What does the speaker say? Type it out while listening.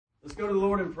Let's go to the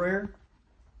Lord in prayer.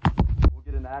 We'll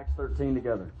get into Acts 13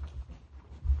 together.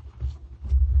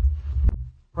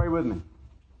 Pray with me.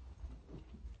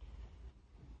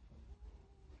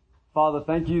 Father,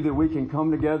 thank you that we can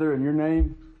come together in your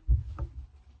name.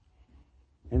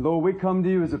 And Lord, we come to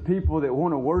you as a people that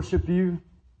want to worship you.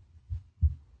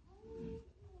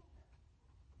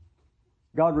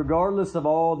 God, regardless of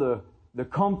all the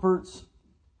comforts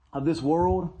of this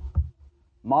world,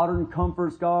 modern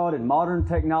comforts, God, and modern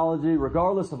technology,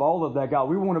 regardless of all of that, God,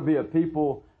 we want to be a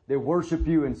people that worship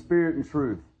you in spirit and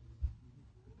truth.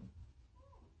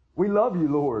 We love you,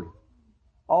 Lord.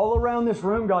 All around this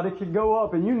room, God, it could go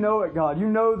up, and you know it, God. You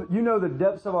know the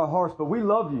depths of our hearts, but we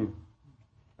love you.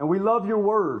 And we love your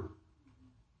word.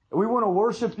 And we want to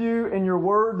worship you in your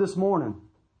word this morning.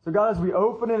 So God, as we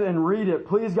open it and read it,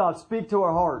 please, God, speak to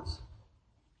our hearts.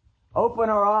 Open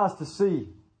our eyes to see.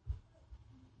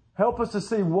 Help us to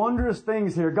see wondrous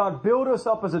things here. God, build us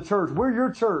up as a church. We're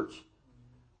your church.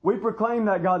 We proclaim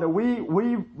that, God, that we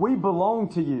belong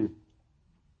to you.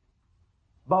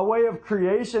 By way of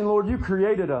creation, Lord, you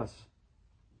created us.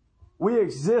 We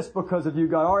exist because of you,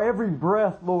 God. Our every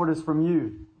breath, Lord, is from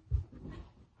you.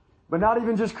 But not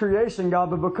even just creation,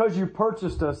 God, but because you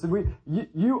purchased us.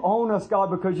 You own us, God,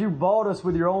 because you bought us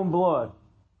with your own blood.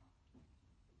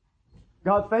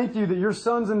 God, thank you that your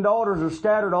sons and daughters are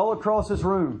scattered all across this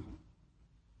room.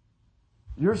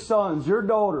 Your sons, your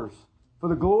daughters, for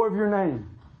the glory of your name.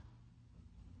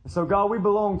 And so, God, we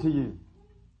belong to you.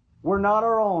 We're not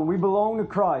our own. We belong to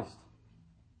Christ.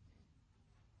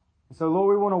 And so,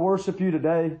 Lord, we want to worship you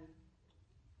today.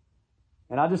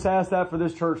 And I just ask that for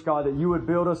this church, God, that you would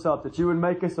build us up, that you would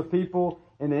make us a people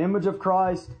in the image of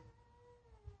Christ.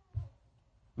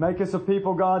 Make us a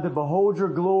people, God, that behold your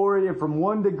glory, and from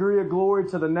one degree of glory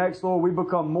to the next, Lord, we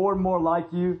become more and more like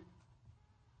you.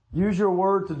 Use your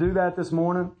word to do that this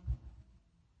morning.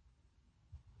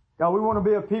 God, we want to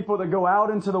be a people that go out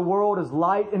into the world as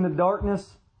light in the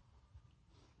darkness.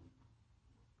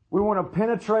 We want to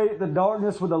penetrate the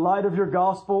darkness with the light of your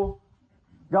gospel.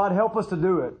 God, help us to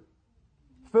do it.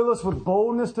 Fill us with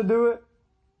boldness to do it.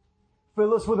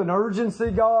 Fill us with an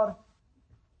urgency, God.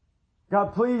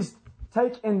 God, please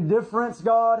take indifference,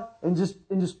 God, and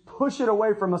just push it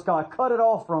away from us, God. Cut it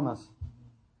off from us.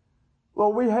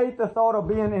 Lord, we hate the thought of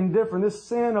being indifferent, this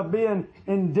sin of being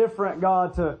indifferent,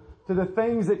 God, to the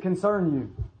things that concern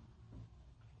you.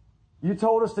 You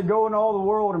told us to go into all the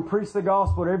world and preach the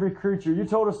gospel to every creature. You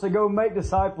told us to go make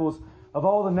disciples of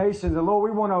all the nations. And Lord,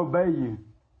 we want to obey you.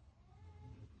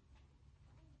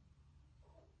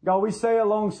 God, we say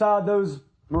alongside those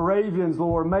Moravians,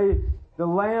 Lord, may the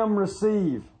Lamb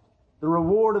receive the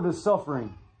reward of his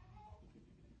suffering.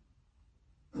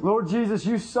 Lord Jesus,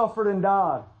 you suffered and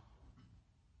died.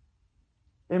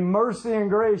 In mercy and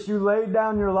grace, you laid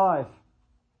down your life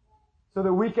so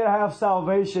that we could have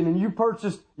salvation. And you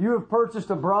have purchased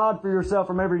a bride for yourself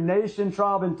from every nation,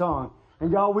 tribe, and tongue. And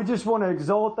God, we just want to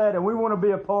exalt that, and we want to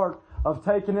be a part of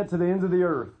taking it to the ends of the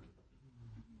earth.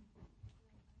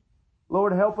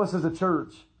 Lord, help us as a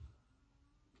church.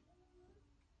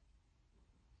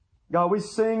 God, we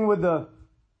sing with that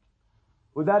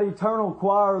eternal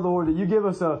choir, Lord, that you give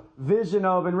us a vision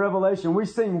of in Revelation. We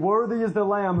sing, "Worthy is the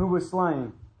Lamb who was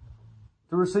slain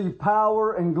to receive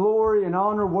power and glory and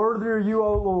honor. Worthy are you,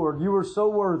 O Lord. You are so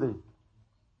worthy."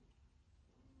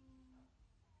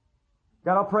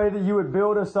 God, I pray that you would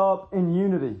build us up in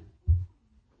unity.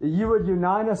 That you would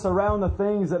unite us around the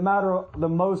things that matter the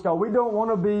most, God. We don't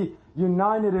want to be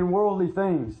united in worldly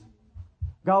things.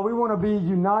 God, we want to be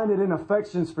united in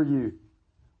affections for you.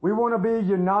 We want to be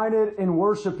united in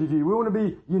worship of you. We want to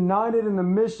be united in the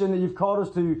mission that you've called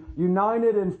us to.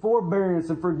 United in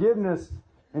forbearance and forgiveness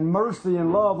and mercy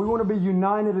and love. We want to be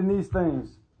united in these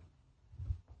things.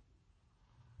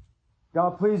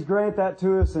 God, please grant that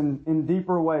to us in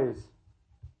deeper ways.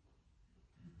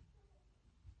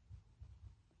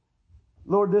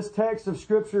 Lord, this text of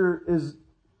Scripture is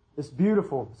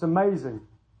beautiful. It's amazing.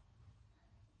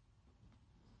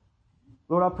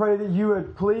 Lord, I pray that you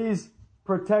would please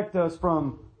protect us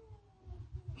from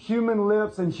human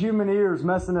lips and human ears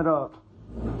messing it up.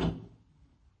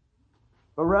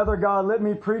 But rather, God, let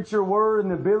me preach your word in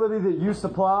the ability that you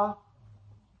supply.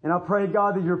 And I pray,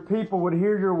 God, that your people would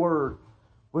hear your word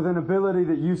with an ability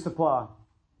that you supply.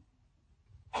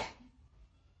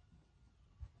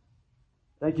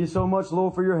 Thank you so much,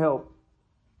 Lord, for your help.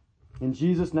 In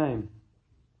Jesus' name,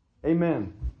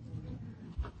 amen.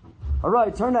 All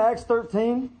right, turn to Acts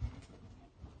 13.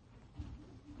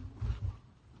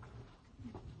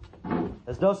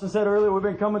 As Dustin said earlier, we've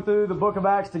been coming through the book of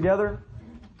Acts together.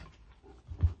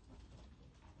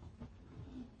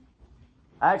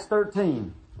 Acts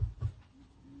 13.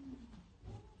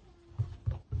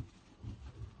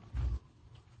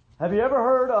 Have you ever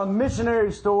heard a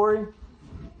missionary story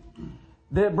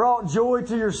that brought joy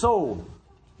to your soul?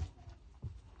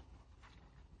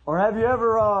 Or have you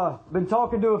ever been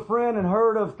talking to a friend and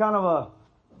heard of kind of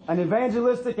an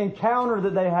evangelistic encounter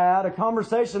that they had, a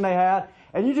conversation they had,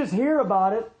 and you just hear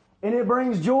about it and it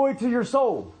brings joy to your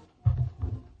soul?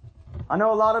 I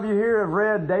know a lot of you here have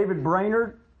read David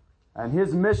Brainerd and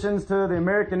his missions to the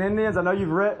American Indians. I know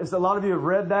a lot of you have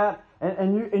read that,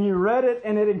 and you read it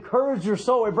and it encouraged your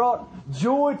soul. It brought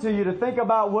joy to you to think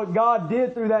about what God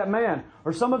did through that man.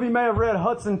 Or some of you may have read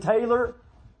Hudson Taylor.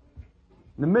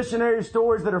 The missionary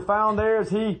stories that are found there as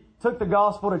he took the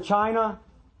gospel to China.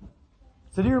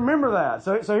 So do you remember that?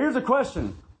 So here's a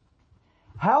question.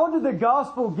 How did the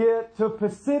gospel get to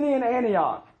Pisidian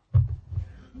Antioch?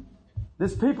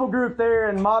 This people group there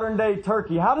in modern day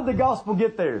Turkey. How did the gospel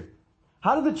get there?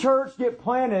 How did the church get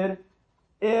planted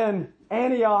in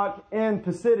Antioch in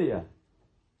Pisidia?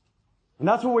 And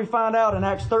that's what we find out in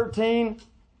Acts 13,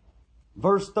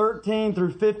 verse 13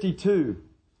 through 52.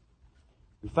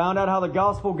 We found out how the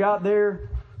gospel got there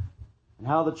and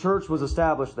how the church was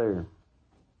established there.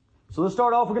 So let's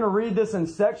start off. We're going to read this in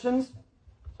sections. So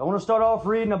I want to start off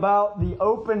reading about the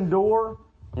open door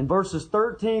in verses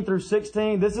 13 through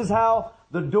 16. This is how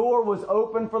the door was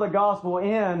opened for the gospel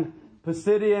in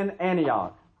Pisidian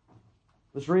Antioch.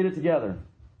 Let's read it together.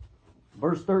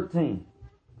 Verse 13.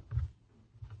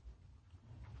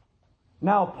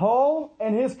 Now Paul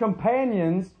and his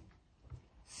companions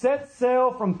set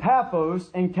sail from Paphos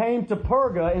and came to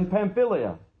Perga in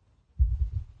Pamphylia.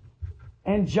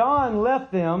 And John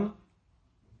left them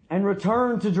and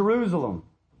returned to Jerusalem.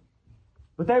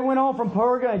 But they went on from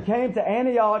Perga and came to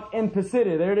Antioch in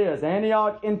Pisidia. There it is,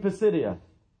 Antioch in Pisidia.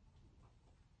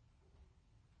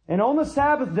 And on the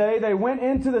Sabbath day they went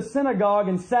into the synagogue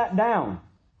and sat down.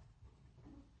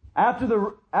 After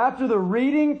the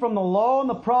reading from the law and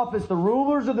the prophets, the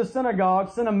rulers of the synagogue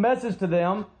sent a message to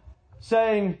them,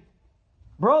 saying,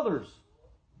 Brothers,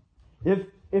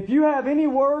 if you have any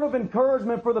word of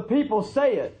encouragement for the people,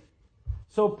 say it.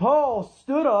 So Paul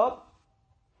stood up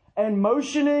and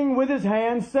motioning with his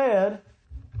hand said,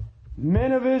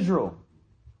 Men of Israel,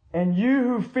 and you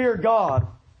who fear God,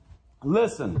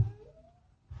 listen.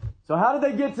 So how did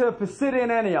they get to Pisidian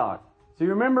Antioch? So you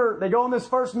remember they go on this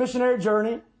first missionary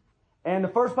journey, and the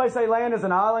first place they land is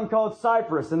an island called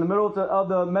Cyprus in the middle of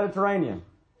the Mediterranean.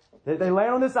 They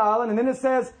land on this island, and then it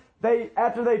says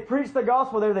after they preach the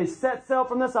gospel there, they set sail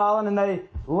from this island and they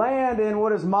land in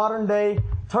what is modern day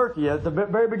Turkey. At the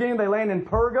very beginning, they land in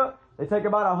Perga. They take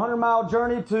about a 100-mile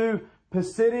journey to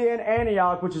Pisidian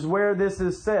Antioch, which is where this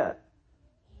is set.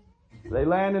 They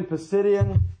land in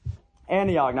Pisidian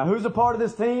Antioch. Now, who's a part of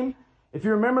this team? If you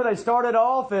remember, they started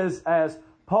off as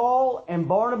Paul and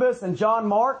Barnabas and John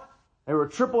Mark. They were a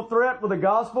triple threat with the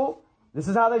gospel. This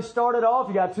is how they started off.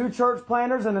 You got 2 church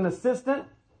planters and an assistant.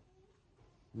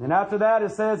 And then after that, it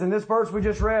says in this verse we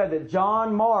just read that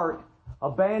John Mark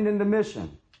abandoned the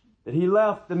mission, that he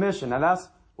left the mission. Now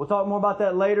we'll talk more about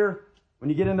that later when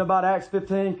you get into about Acts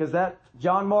 15, because that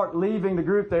John Mark leaving the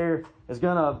group there is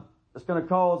gonna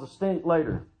cause a stink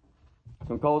later. It's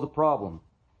gonna cause a problem.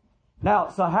 Now,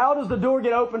 so how does the door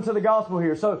get open to the gospel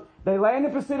here? So they land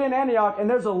in Pisidian Antioch, and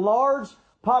there's a large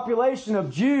population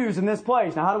of Jews in this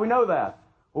place. Now, how do we know that?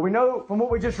 Well, we know from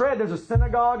what we just read, there's a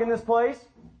synagogue in this place.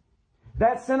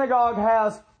 That synagogue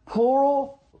has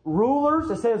plural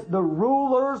rulers. It says the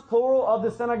rulers, plural, of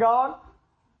the synagogue.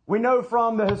 We know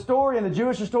from the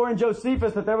Jewish historian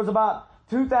Josephus, that there was about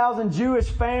 2,000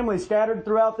 Jewish families scattered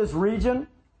throughout this region.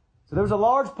 So there was a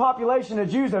large population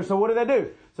of Jews there. So what do?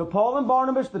 So Paul and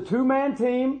Barnabas, the 2-man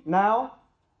team now,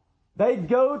 they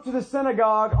go to the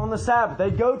synagogue on the Sabbath.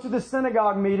 They go to the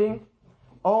synagogue meeting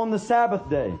on the Sabbath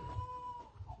day.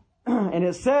 And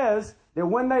it says that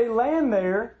when they land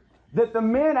there, that the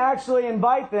men actually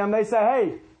invite them. They say,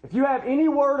 hey, if you have any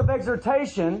word of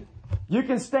exhortation, you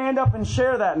can stand up and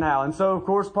share that now. And so, of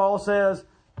course, Paul says,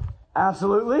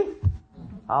 absolutely.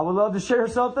 I would love to share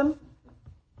something.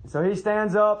 So he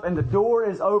stands up and the door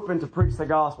is open to preach the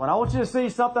gospel. And I want you to see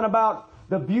something about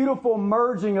the beautiful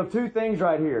merging of 2 things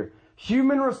right here.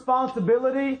 Human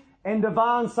responsibility and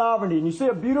divine sovereignty. And you see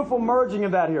a beautiful merging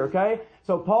of that here, okay?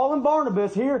 So Paul and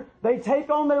Barnabas here, they take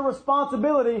on their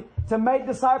responsibility to make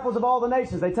disciples of all the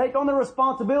nations. They take on their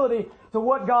responsibility to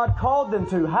what God called them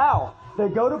to. How? They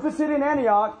go to Pisidian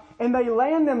Antioch and they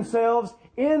land themselves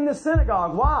in the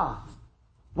synagogue. Why?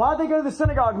 Why did they go to the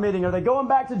synagogue meeting? Are they going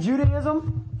back to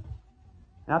Judaism?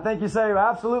 And I think you say, well,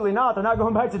 absolutely not. They're not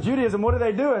going back to Judaism. What are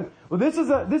they doing? Well, this is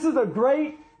a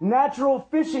great natural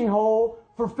fishing hole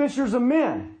for fishers of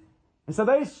men. And so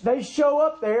they show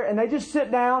up there and they just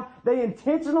sit down. They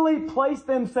intentionally place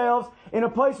themselves in a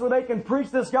place where they can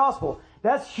preach this gospel.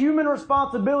 That's human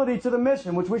responsibility to the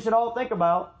mission, which we should all think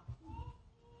about.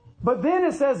 But then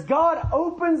it says God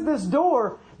opens this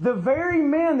door. The very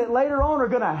men that later on are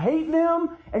going to hate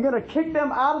them and going to kick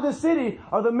them out of the city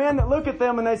are the men that look at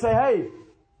them and they say, hey,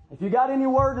 if you got any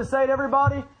word to say to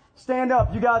everybody, stand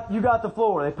up. You got the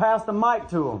floor. They pass the mic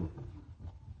to them.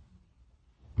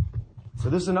 So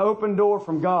this is an open door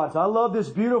from God. So I love this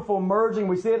beautiful merging.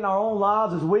 We see it in our own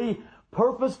lives as we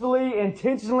purposefully,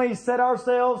 intentionally set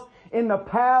ourselves in the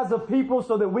paths of people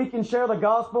so that we can share the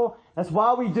gospel. That's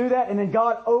why we do that. And then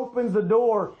God opens the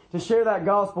door to share that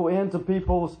gospel into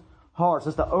people's hearts.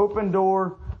 It's the open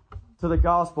door to the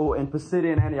gospel in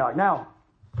Pisidian Antioch. Now,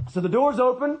 so the door's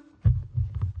open.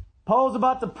 Paul's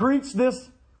about to preach this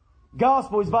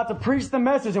gospel. He's about to preach the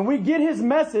message. And we get his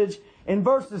message in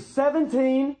verses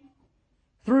 17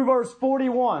 through verse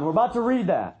 41. We're about to read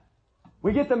that.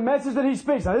 We get the message that he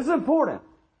speaks. Now, this is important.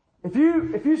 If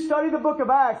you study the book of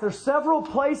Acts, there's several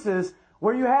places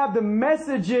where you have the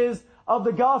messages of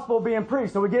the gospel being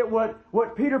preached. So we get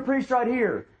what Peter preached right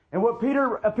here, and what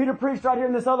Peter preached right here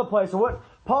in this other place, or what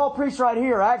Paul preached right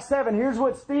here. Acts 7, here's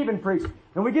what Stephen preached.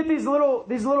 And we get these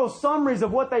little summaries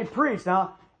of what they preached.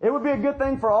 Now, it would be a good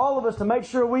thing for all of us to make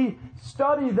sure we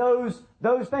study those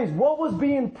things. What was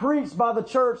being preached by the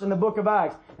church in the book of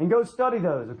Acts? And go study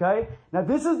those, okay? Now,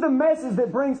 this is the message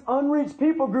that brings unreached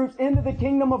people groups into the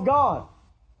kingdom of God.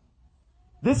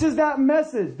 This is that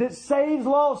message that saves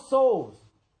lost souls.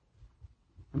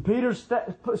 And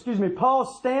Paul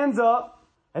stands up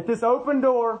at this open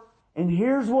door, and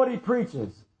here's what he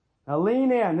preaches. Now,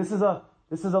 lean in. This is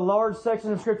a large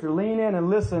section of Scripture. Lean in and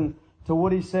listen to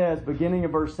what he says, beginning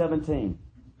of verse 17.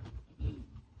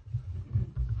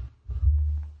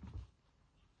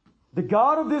 The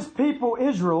God of this people,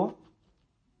 Israel,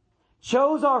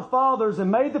 chose our fathers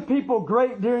and made the people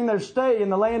great during their stay in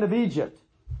the land of Egypt.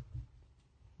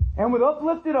 And with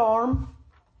uplifted arm,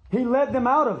 he led them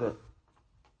out of it.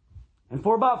 And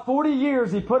for about 40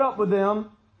 years, he put up with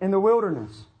them in the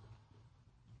wilderness.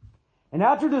 And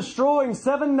after destroying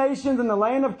 7 nations in the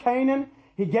land of Canaan,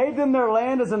 he gave them their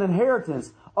land as an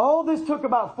inheritance. All this took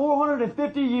about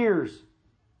 450 years.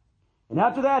 And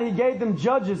after that, he gave them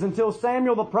judges until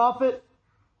Samuel the prophet.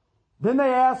 Then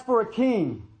they asked for a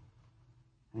king.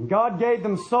 And God gave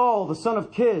them Saul, the son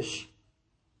of Kish,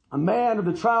 a man of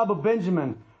the tribe of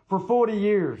Benjamin, for 40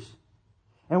 years.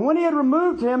 And when he had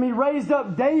removed him, he raised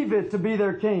up David to be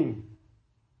their king,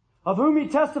 of whom he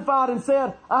testified and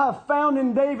said, I have found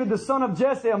in David, the son of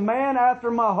Jesse, a man after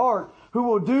my heart, who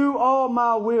will do all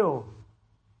my will.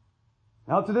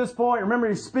 Now to this point, remember,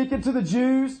 he's speaking to the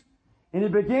Jews. And he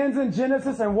begins in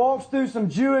Genesis and walks through some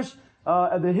Jewish,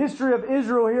 the history of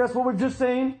Israel here. That's what we've just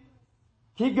seen.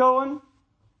 Keep going.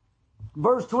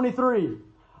 Verse 23.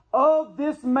 Of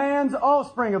this man's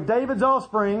offspring, of David's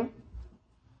offspring,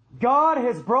 God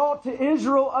has brought to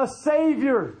Israel a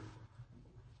Savior,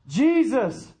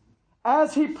 Jesus,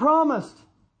 as he promised.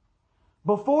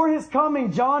 Before his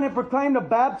coming, John had proclaimed a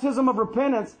baptism of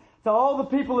repentance to all the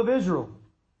people of Israel.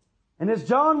 And as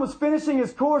John was finishing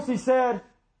his course, he said,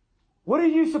 what do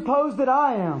you suppose that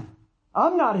I am?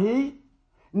 I'm not he.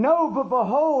 No, but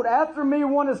behold, after me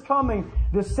one is coming,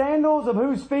 the sandals of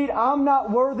whose feet I'm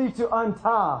not worthy to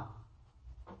untie.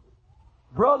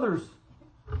 Brothers,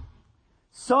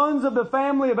 sons of the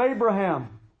family of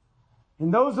Abraham,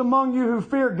 and those among you who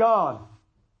fear God,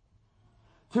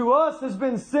 to us has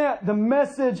been sent the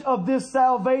message of this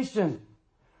salvation.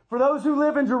 For those who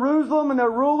live in Jerusalem and their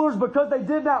rulers, because they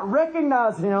did not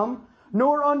recognize him,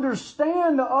 nor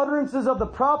understand the utterances of the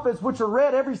prophets which are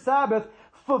read every Sabbath,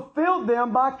 fulfilled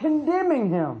them by condemning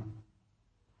him.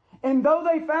 And though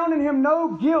they found in him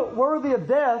no guilt worthy of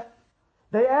death,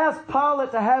 they asked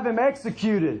Pilate to have him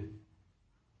executed.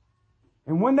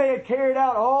 And when they had carried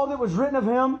out all that was written of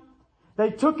him,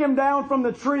 they took him down from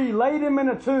the tree, laid him in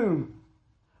a tomb.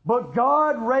 But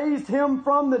God raised him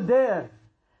from the dead.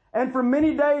 And for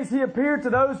many days he appeared to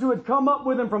those who had come up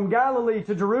with him from Galilee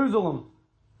to Jerusalem,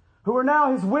 who are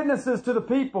now his witnesses to the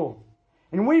people.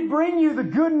 And we bring you the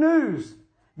good news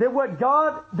that what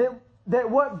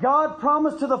God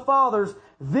promised to the fathers,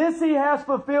 this he has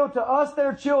fulfilled to us,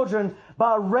 their children,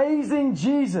 by raising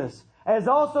Jesus. As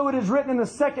also it is written in the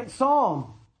 2nd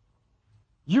Psalm,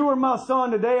 you are my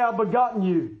son, today I've begotten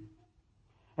you.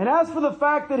 And as for the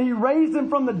fact that he raised him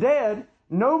from the dead,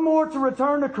 no more to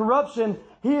return to corruption,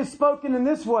 he has spoken in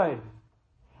this way,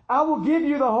 I will give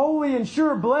you the holy and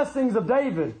sure blessings of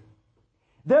David.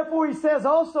 Therefore he says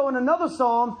also in another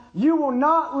psalm, you will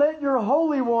not let your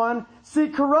Holy One see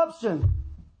corruption.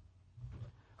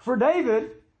 For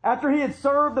David, after he had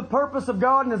served the purpose of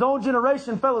God in his own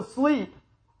generation, fell asleep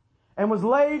and was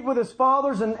laid with his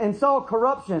fathers and saw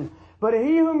corruption. But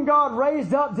he whom God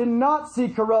raised up did not see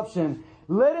corruption.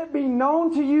 Let it be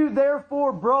known to you,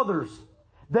 therefore, brothers,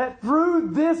 that through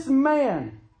this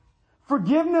man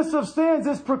forgiveness of sins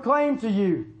is proclaimed to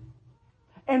you.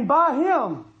 And by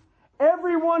him,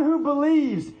 everyone who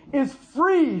believes is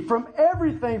freed from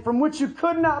everything from which you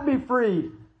could not be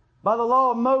freed by the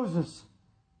law of Moses.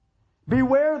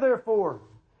 Beware, therefore,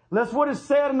 lest what is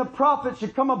said in the prophets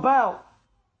should come about.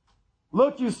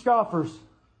 Look, you scoffers,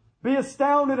 be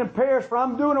astounded and perish, for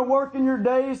I'm doing a work in your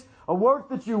days, a work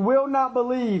that you will not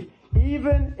believe,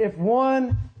 even if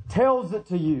one tells it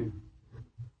to you.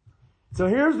 So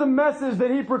here's the message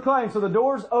that he proclaimed. So the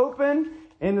doors open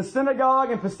in the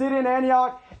synagogue in Pisidian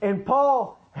Antioch, and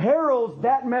Paul heralds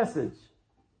that message.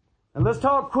 And let's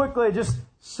talk quickly, just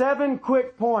 7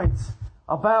 quick points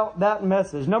about that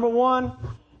message. Number 1,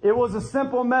 it was a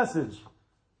simple message.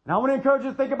 And I want to encourage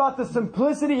you to think about the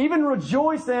simplicity, even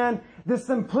rejoice in the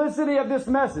simplicity of this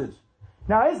message.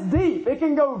 Now, it's deep. It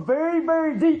can go very,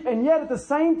 very deep. And yet, at the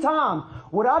same time,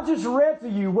 what I just read to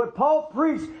you, what Paul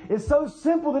preached, is so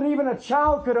simple that even a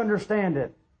child could understand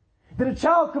it. That a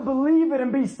child could believe it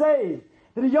and be saved.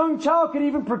 That a young child could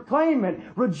even proclaim it.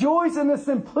 Rejoice in the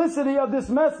simplicity of this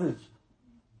message.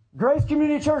 Grace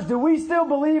Community Church, do we still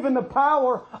believe in the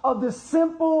power of the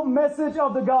simple message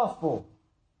of the gospel?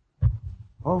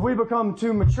 Or have we become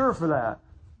too mature for that?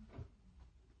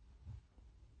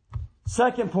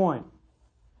 Second point.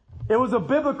 It was a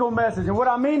biblical message. And what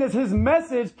I mean is his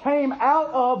message came out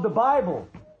of the Bible.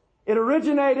 It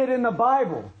originated in the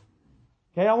Bible.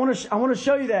 Okay, I want to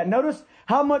show you that. Notice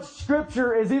how much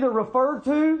Scripture is either referred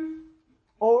to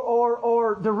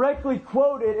or directly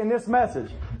quoted in this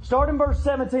message. Start in verse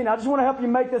 17. I just want to help you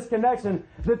make this connection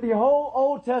that the whole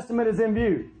Old Testament is in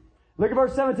view. Look at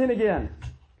verse 17 again.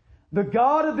 The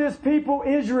God of this people,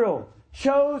 Israel,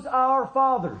 chose our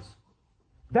fathers.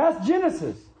 That's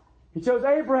Genesis. He chose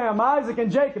Abraham, Isaac, and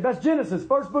Jacob. That's Genesis,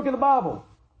 first book of the Bible.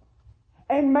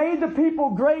 And made the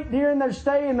people great during their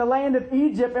stay in the land of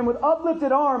Egypt, and with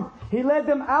uplifted arm, he led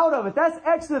them out of it. That's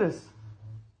Exodus,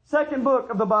 second book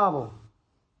of the Bible.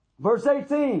 Verse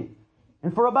 18.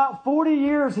 And for about 40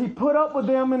 years, he put up with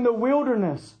them in the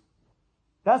wilderness.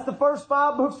 That's the first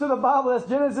 5 books of the Bible. That's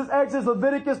Genesis, Exodus,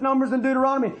 Leviticus, Numbers, and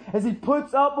Deuteronomy. As he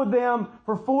puts up with them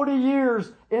for 40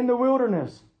 years in the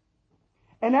wilderness.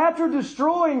 And after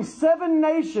destroying 7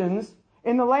 nations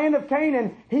in the land of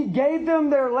Canaan, he gave them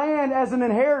their land as an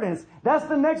inheritance. That's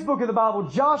the next book of the Bible,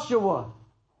 Joshua.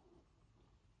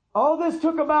 All this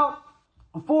took about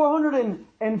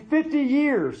 450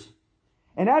 years.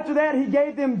 And after that, he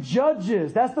gave them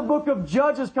judges. That's the book of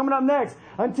Judges coming up next.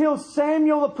 Until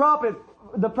Samuel the prophet,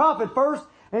 1st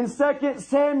and 2nd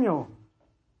Samuel.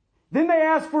 Then they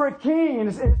asked for a king, and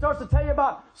it starts to tell you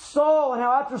about Saul and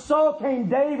how after Saul came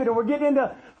David, and we're getting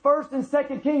into 1st and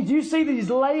 2nd Kings. You see that he's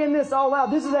laying this all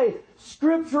out. This is a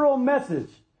scriptural message.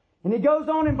 And he goes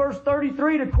on in verse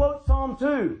 33 to quote Psalm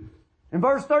 2. In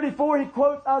verse 34, he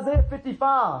quotes Isaiah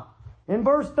 55. In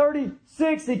verse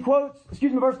 36,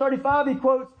 verse 35, he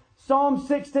quotes Psalm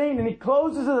 16, and he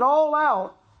closes it all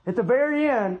out at the very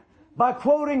end by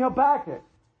quoting Habakkuk.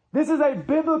 This is a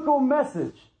biblical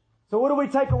message. So what do we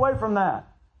take away from that?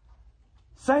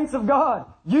 Saints of God,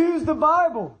 use the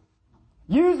Bible.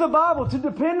 Use the Bible. To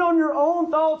depend on your own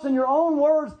thoughts and your own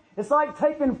words, it's like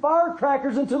taking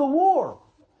firecrackers into the war.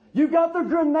 You've got the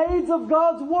grenades of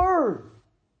God's Word.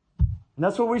 And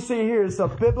that's what we see here. It's a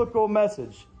biblical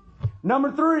message.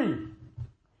 Number 3.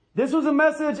 This was a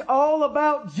message all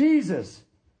about Jesus.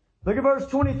 Look at verse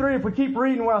 23 if we keep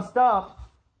reading where I stopped.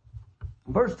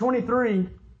 Verse 23.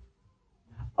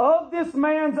 Of this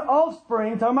man's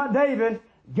offspring, talking about David,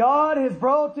 God has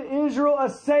brought to Israel a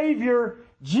Savior,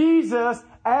 Jesus,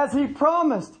 as He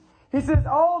promised. He says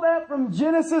all that from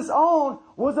Genesis on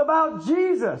was about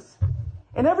Jesus.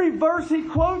 And every verse he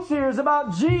quotes here is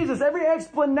about Jesus. Every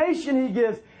explanation he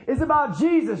gives is about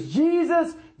Jesus.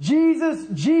 Jesus, Jesus,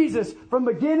 Jesus. From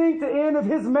beginning to end of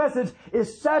his message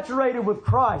is saturated with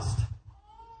Christ.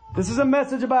 This is a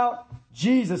message about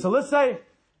Jesus. So let's say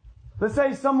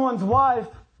someone's wife,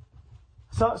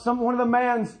 one of the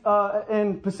mans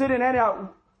in Pisidian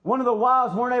Antioch, one of the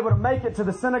wives weren't able to make it to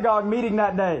the synagogue meeting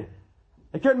that day.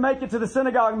 They couldn't make it to the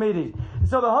synagogue meeting. And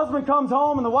so the husband comes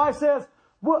home and the wife says,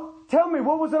 tell me,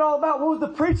 what was it all about? What was the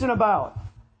preaching about?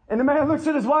 And the man looks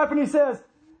at his wife and he says,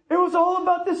 it was all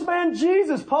about this man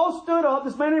Jesus.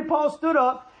 This man named Paul stood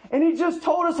up And he just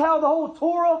told us how the whole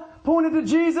Torah pointed to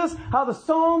Jesus, how the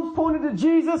Psalms pointed to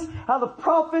Jesus, how the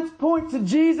prophets point to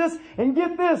Jesus. And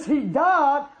get this, he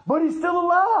died, but he's still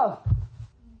alive.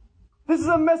 This is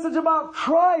a message about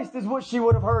Christ, is what she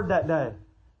would have heard that day.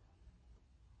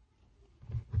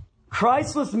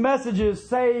 Christless messages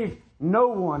save no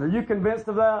one. Are you convinced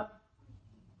of that?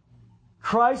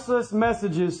 Christless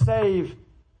messages save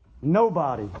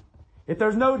nobody. If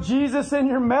there's no Jesus in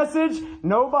your message,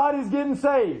 nobody's getting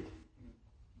saved.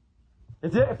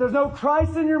 If there's no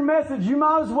Christ in your message, you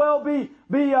might as well be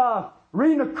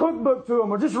reading a cookbook to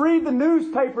them or just read the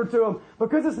newspaper to them,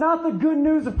 because it's not the good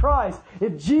news of Christ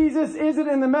if Jesus isn't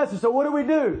in the message. So what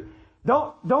do?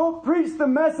 Don't preach the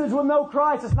message with no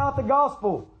Christ. It's not the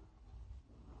gospel.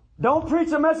 Don't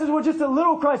preach a message with just a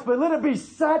little Christ, but let it be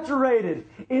saturated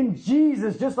in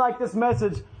Jesus, just like this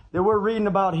message that we're reading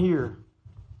about here.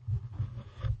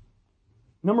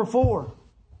 Number 4.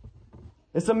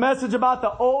 It's a message about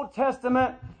the Old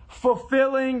Testament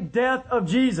fulfilling death of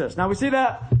Jesus. Now we see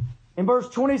that in verse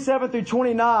 27 through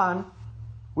 29.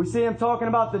 We see him talking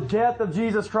about the death of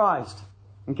Jesus Christ.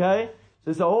 Okay?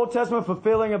 So it's the Old Testament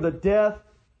fulfilling of the death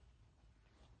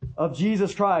of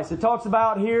Jesus Christ. It talks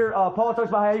about here, Paul talks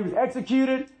about how he was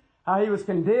executed, how he was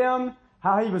condemned,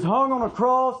 how he was hung on a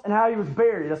cross, and how he was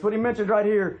buried. That's what he mentioned right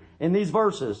here in these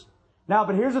verses. Now,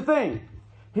 but here's the thing.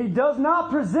 He does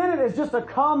not present it as just a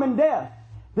common death.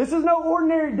 This is no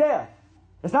ordinary death.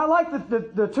 It's not like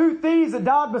the two thieves that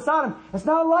died beside him. It's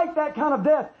not like that kind of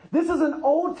death. This is an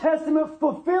Old Testament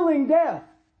fulfilling death.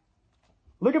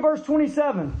 Look at verse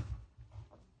 27.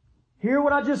 Hear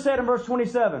what I just said in verse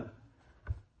 27.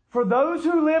 For those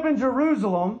who live in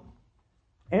Jerusalem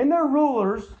and their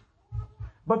rulers,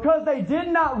 because they did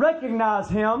not recognize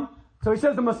him. So he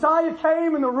says the Messiah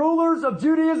came and the rulers of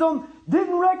Judaism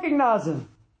didn't recognize him.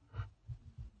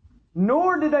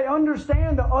 Nor did they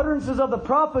understand the utterances of the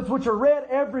prophets, which are read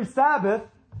every Sabbath.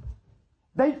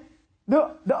 The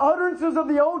utterances of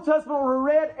the Old Testament were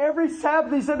read every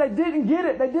Sabbath. He said they didn't get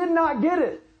it. They did not get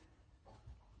it.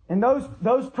 And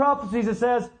those prophecies, it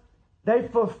says, they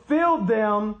fulfilled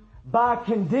them by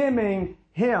condemning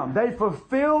him. They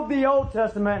fulfilled the Old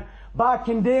Testament by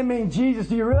condemning Jesus.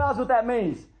 Do you realize what that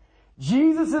means?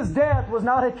 Jesus' death was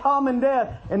not a common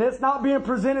death, and it's not being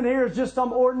presented here as just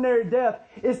some ordinary death.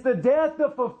 It's the death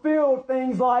that fulfilled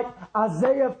things like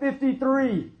Isaiah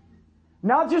 53.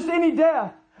 Not just any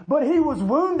death, but he was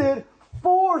wounded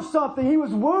for something. He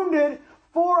was wounded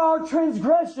for our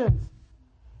transgressions.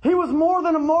 He was more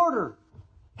than a martyr.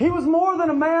 He was more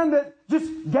than a man that just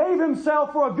gave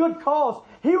himself for a good cause.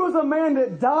 He was a man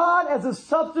that died as a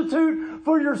substitute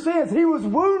for your sins. He was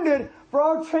wounded for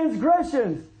our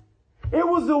transgressions. It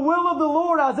was the will of the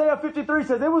Lord, Isaiah 53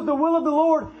 says, it was the will of the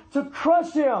Lord to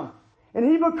crush him. And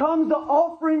he becomes the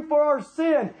offering for our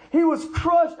sin. He was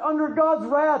crushed under God's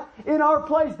wrath in our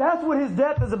place. That's what his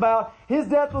death is about. His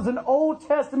death was an Old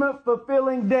Testament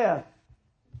fulfilling death.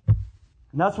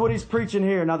 And that's what he's preaching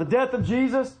here. Now the death of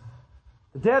Jesus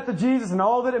and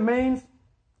all that it means,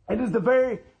 it is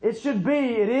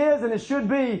and it should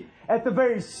be at the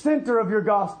very center of your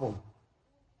gospel.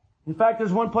 In fact,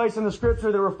 there's one place in the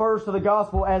scripture that refers to the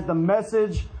gospel as the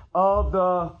message of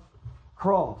the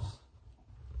cross.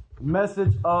 The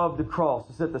message of the cross.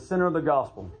 It's at the center of the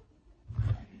gospel.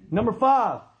 Number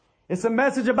 5, it's a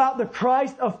message about the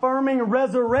Christ-affirming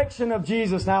resurrection of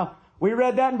Jesus. Now, we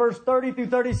read that in verse 30 through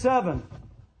 37.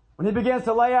 When he begins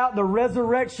to lay out the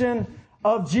resurrection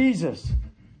of Jesus.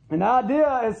 And the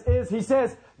idea is he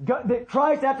says that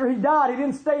Christ, after he died, he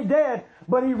didn't stay dead,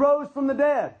 but he rose from the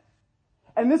dead.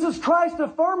 And this is Christ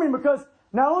affirming, because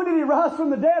not only did he rise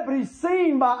from the dead, but he's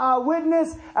seen by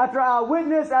eyewitness after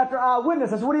eyewitness after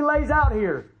eyewitness. That's what he lays out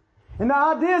here. And the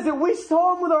idea is that we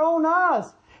saw him with our own eyes.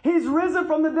 He's risen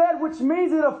from the dead, which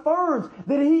means it affirms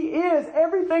that he is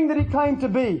everything that he claimed to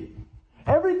be.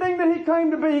 Everything that he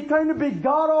came to be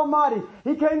God Almighty.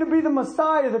 He came to be the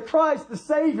Messiah, the Christ, the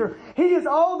Savior. He is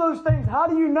all those things. How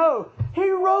do you know? He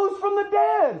rose from the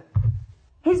dead.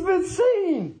 He's been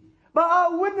seen by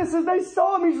eyewitnesses. They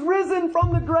saw him. He's risen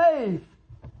from the grave.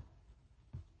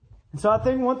 And so I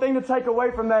think one thing to take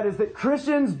away from that is that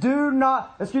Christians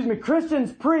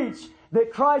preach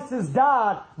that Christ has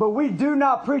died, but we do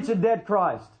not preach a dead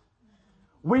Christ.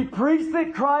 We preach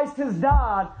that Christ has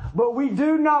died, but we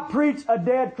do not preach a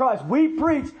dead Christ. We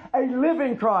preach a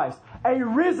living Christ, a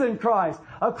risen Christ,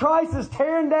 a Christ that's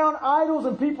tearing down idols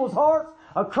in people's hearts,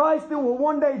 a Christ that will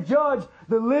one day judge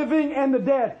the living and the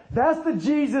dead. That's the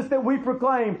Jesus that we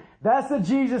proclaim. That's the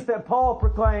Jesus that Paul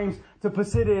proclaims to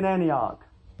Pisidia and Antioch.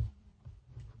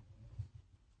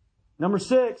 Number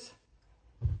 6,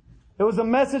 it was a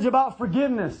message about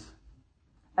forgiveness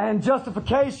and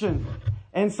justification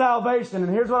and salvation.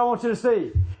 And here's what I want you to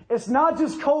see. It's not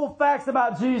just cold facts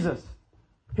about Jesus.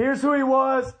 Here's who He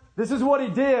was. This is what He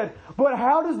did. But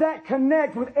how does that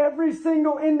connect with every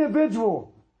single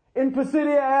individual in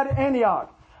Pisidia at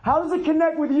Antioch? How does it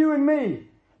connect with you and me?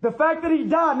 The fact that He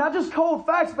died, not just cold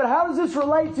facts, but how does this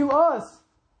relate to us?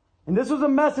 And this was a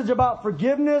message about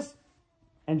forgiveness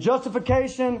and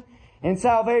justification and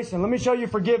salvation. Let me show you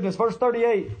forgiveness. Verse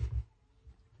 38.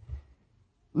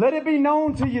 Let it be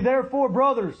known to you, therefore,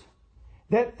 brothers,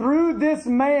 that through this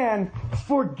man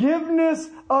forgiveness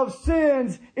of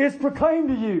sins is proclaimed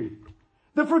to you.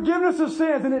 The forgiveness of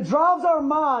sins. And it drives our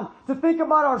mind to think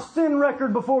about our sin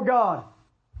record before God.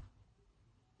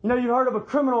 You know, you've heard of a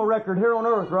criminal record here on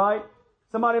earth, right?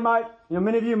 Somebody might,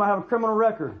 many of you might have a criminal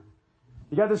record.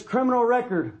 You got this criminal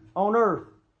record on earth.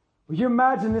 Will you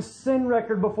imagine this sin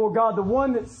record before God? The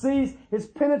one that sees His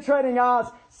penetrating eyes,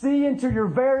 see into your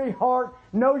very heart,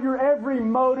 know your every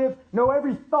motive, know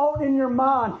every thought in your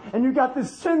mind. And you got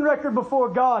this sin record before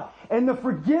God. And the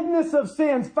forgiveness of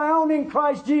sins found in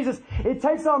Christ Jesus, it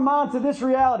takes our mind to this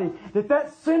reality,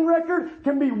 that sin record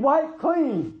can be wiped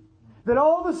clean. That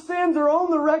all the sins are on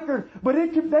the record, but they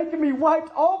can be wiped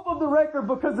off of the record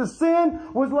because the sin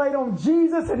was laid on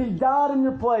Jesus and He died in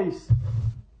your place.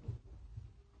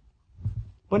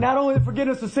 But not only the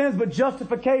forgiveness of sins, but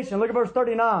justification. Look at verse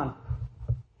 39.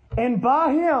 And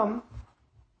by Him,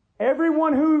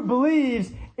 everyone who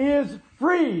believes is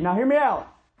free. Now hear me out.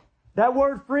 That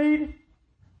word freed,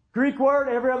 Greek word,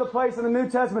 every other place in the New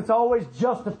Testament, it's always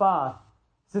justified.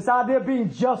 It's this idea of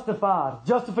being justified.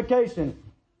 Justification.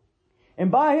 And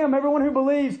by Him, everyone who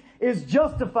believes is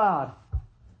justified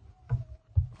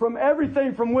from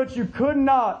everything from which you could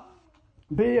not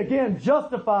be, again,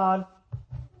 justified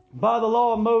by the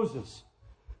law of Moses.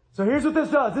 So here's what this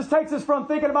does. This takes us from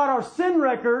thinking about our sin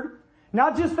record,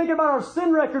 not just thinking about our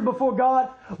sin record before God,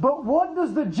 but what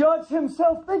does the judge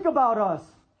Himself think about us?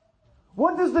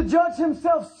 What does the judge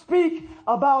Himself speak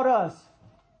about us?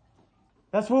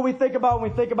 That's what we think about when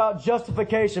we think about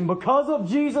justification. Because of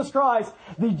Jesus Christ,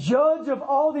 the judge of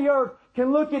all the earth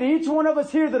can look at each one of us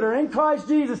here that are in Christ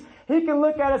Jesus. He can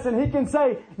look at us and He can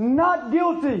say, not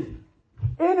guilty,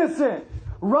 innocent,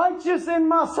 righteous in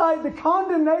my sight. The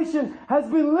condemnation has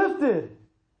been lifted.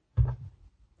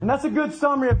 And that's a good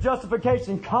summary of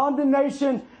justification.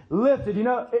 Condemnation lifted. You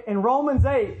know, in Romans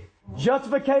 8,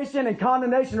 justification and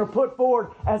condemnation are put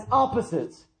forward as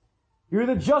opposites. You're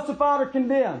either justified or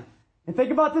condemned. And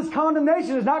think about this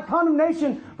condemnation. It's not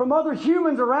condemnation from other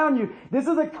humans around you. This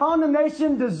is a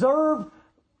condemnation deserved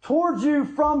towards you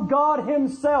from God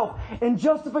Himself. And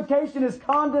justification is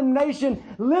condemnation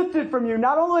lifted from you.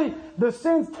 Not only the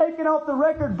sins taken off the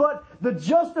record, but the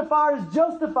justifier has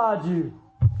justified you.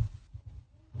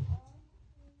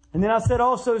 And then I said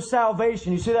also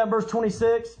salvation. You see that in verse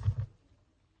 26?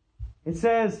 It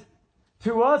says,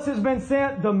 to us has been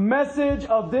sent the message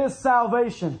of this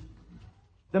salvation.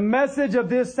 The message of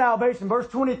this salvation. Verse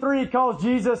 23 calls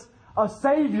Jesus a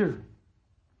Savior.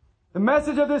 The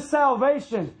message of this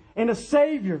salvation and a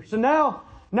Savior. So now,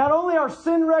 not only our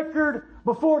sin record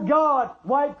before God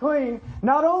wiped clean,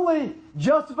 not only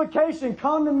justification,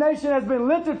 condemnation has been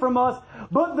lifted from us,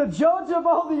 but the judge of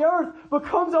all the earth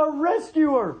becomes our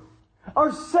rescuer,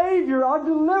 our Savior, our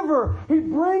deliverer. He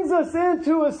brings us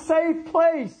into a safe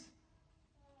place.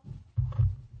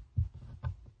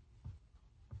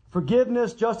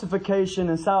 Forgiveness, justification,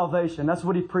 and salvation. That's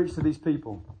what He preached to these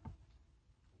people.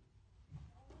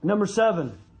 Number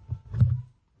 7.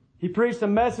 He preached a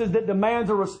message that demands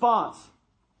a response.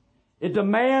 It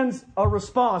demands a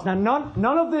response. Now,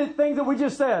 none of the things that we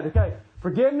just said, okay,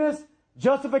 forgiveness,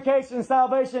 justification, and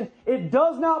salvation, it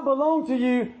does not belong to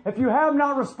you if you have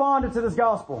not responded to this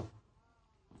gospel.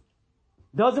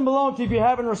 Doesn't belong to you if you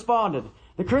haven't responded.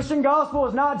 The Christian gospel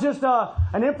is not just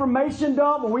an information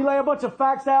dump where we lay a bunch of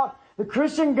facts out. The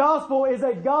Christian gospel is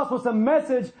a gospel. It's a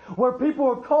message where people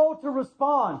are called to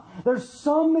respond. They're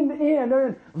summoned in.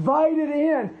 They're invited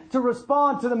in to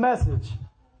respond to the message.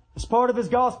 It's part of His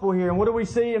gospel here. And what do we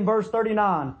see in verse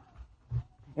 39?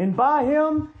 And by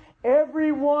Him,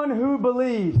 everyone who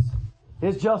believes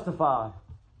is justified.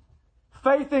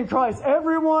 Faith in Christ.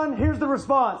 Everyone, here's the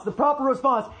response, the proper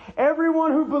response.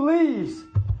 Everyone who believes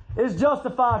is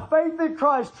justified. Faith in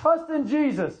Christ. Trust in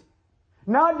Jesus.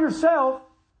 Not yourself.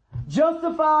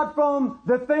 Justified from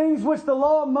the things which the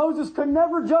law of Moses could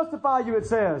never justify you, it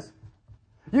says.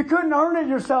 You couldn't earn it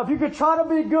yourself. You could try to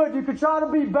be good. You could try to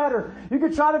be better. You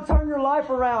could try to turn your life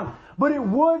around. But it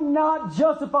would not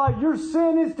justify. Your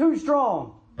sin is too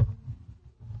strong.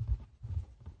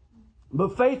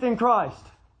 But faith in Christ.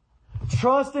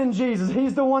 Trust in Jesus.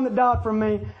 He's the one that died for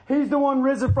me. He's the one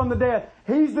risen from the dead.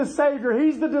 He's the Savior.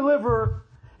 He's the deliverer.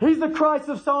 He's the Christ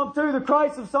of Psalm 2, the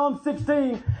Christ of Psalm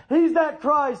 16. He's that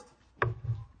Christ.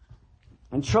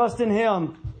 And trust in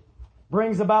Him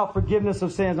brings about forgiveness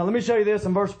of sins. Now let me show you this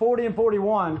in verse 40 and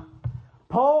 41.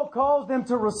 Paul calls them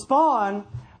to respond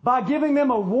by giving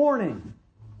them a warning.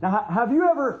 Now have you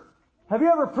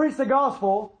ever preached the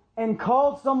gospel and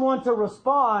called someone to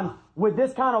respond with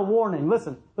this kind of warning?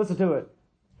 Listen to it.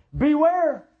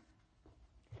 Beware,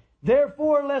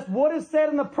 therefore, lest what is said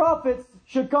in the prophets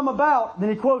should come about. Then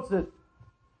he quotes it.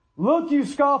 Look, you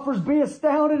scoffers, be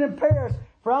astounded and perish,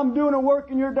 for I'm doing a work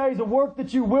in your days, a work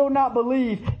that you will not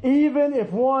believe, even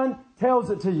if one tells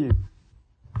it to you.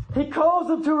 He calls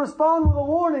them to respond with a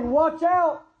warning. Watch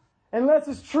out, unless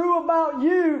it's true about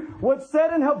you, what's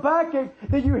said in Habakkuk,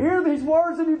 that you hear these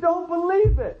words and you don't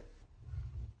believe it.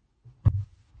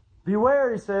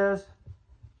 Beware, he says.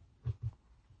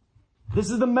 This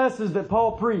is the message that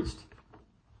Paul preached.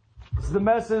 This is the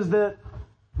message that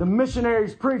the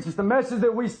missionaries preach. It's the message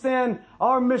that we send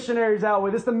our missionaries out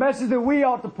with. It's the message that we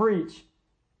ought to preach.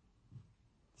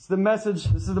 This is the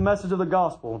message of the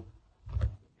gospel.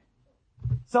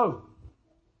 So,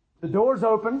 the door's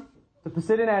open to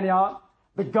Pisidian Antioch.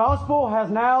 The gospel has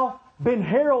now been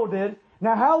heralded.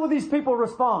 Now, how will these people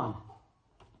respond?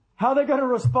 How are they going to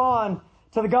respond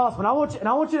to the gospel? And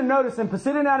I want you to notice in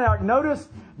Pisidian Antioch, notice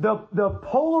the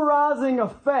polarizing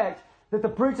effect that the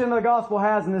preaching of the gospel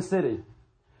has in this city.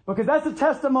 Because that's the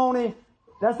testimony.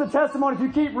 That's the testimony. If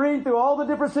you keep reading through all the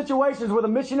different situations where the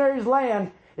missionaries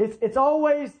land, it's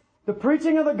always the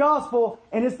preaching of the gospel,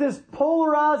 and it's this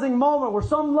polarizing moment where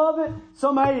some love it,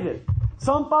 some hate it.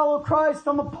 Some follow Christ,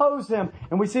 some oppose Him.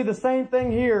 And we see the same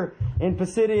thing here in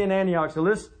Pisidian Antioch. So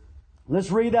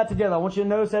let's read that together. I want you to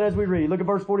notice that as we read. Look at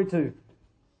verse 42.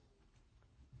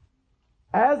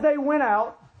 As they went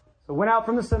out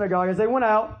from the synagogue, as they went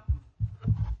out,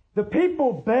 the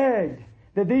people begged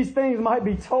that these things might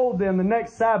be told them the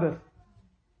next Sabbath.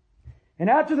 And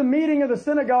after the meeting of the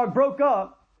synagogue broke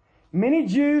up, many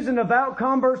Jews and devout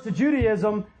converts to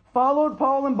Judaism followed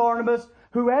Paul and Barnabas,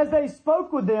 who, as they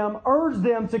spoke with them, urged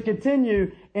them to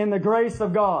continue in the grace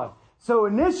of God. So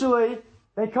initially,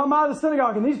 they come out of the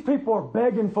synagogue and these people are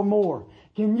begging for more.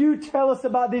 Can you tell us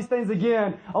about these things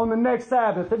again on the next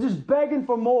Sabbath? They're just begging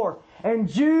for more. And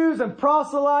Jews and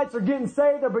proselytes are getting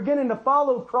saved. They're beginning to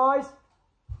follow Christ.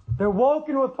 They're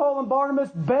walking with Paul and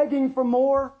Barnabas, begging for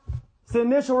more. It's the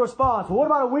initial response. Well, what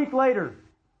about a week later?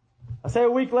 I say a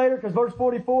week later because verse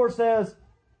 44 says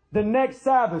the next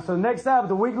Sabbath. So the next Sabbath,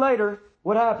 a week later,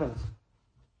 what happens?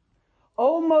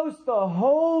 Almost the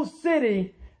whole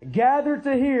city gathered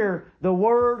to hear the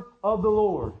word of the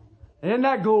Lord. Isn't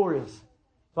that glorious?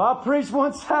 So I preached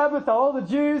one Sabbath to all the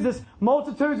Jews, this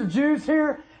multitudes of Jews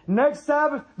here. Next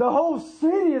Sabbath, the whole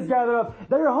city is gathered up.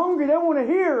 They're hungry. They want to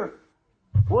hear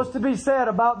what's to be said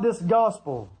about this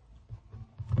gospel.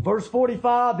 Verse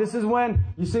 45, this is when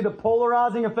you see the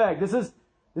polarizing effect. This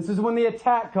is when the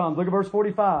attack comes. Look at verse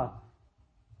 45.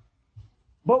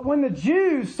 But when the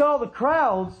Jews saw the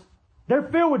crowds, they're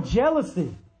filled with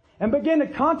jealousy and began to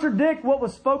contradict what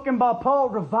was spoken by Paul,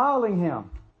 reviling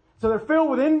him. So they're filled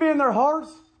with envy in their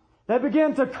hearts. They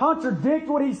begin to contradict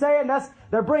what he's saying.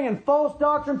 They're bringing false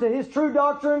doctrine to his true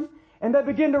doctrine. And they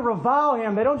begin to revile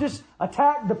him. They don't just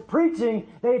attack the preaching,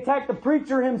 they attack the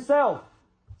preacher himself.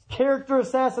 It's character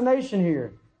assassination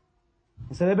here.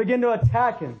 And so they begin to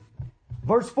attack him.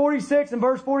 Verse 46 and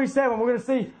verse 47, we're going to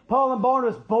see Paul and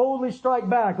Barnabas boldly strike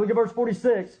back. Look at verse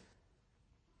 46.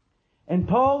 And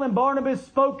Paul and Barnabas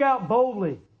spoke out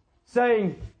boldly,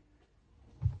 saying,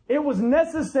 it was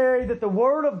necessary that the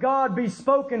word of God be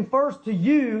spoken first to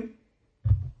you.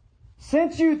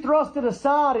 Since you thrust it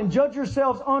aside and judge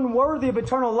yourselves unworthy of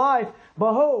eternal life,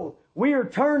 behold, we are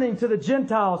turning to the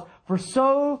Gentiles. For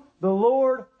so the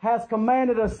Lord has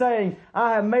commanded us, saying,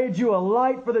 I have made you a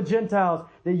light for the Gentiles,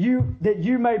 that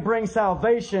you may bring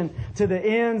salvation to the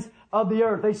ends of the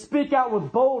earth. They speak out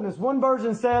with boldness. One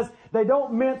version says they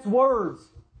don't mince words.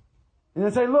 And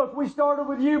they say, look, we started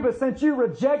with you, but since you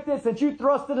rejected, since you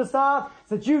thrust it aside,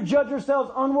 since you judge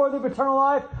yourselves unworthy of eternal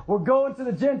life, we're going to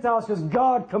the Gentiles because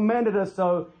God commanded us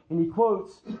so. And he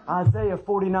quotes Isaiah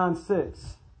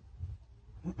 49:6.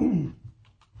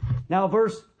 Now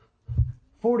verse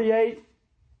 48,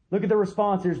 look at the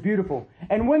response here. It's beautiful.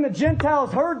 And when the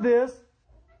Gentiles heard this,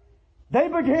 they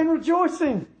began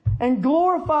rejoicing and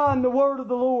glorifying the word of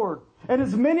the Lord. And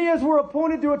as many as were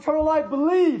appointed to eternal life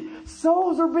believed.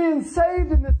 Souls are being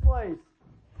saved in this place.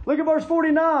 Look at verse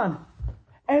 49.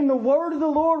 And the word of the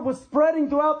Lord was spreading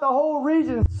throughout the whole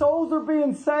region. Souls are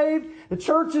being saved, the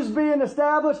church is being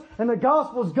established, and the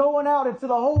gospel is going out into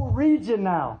the whole region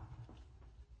now.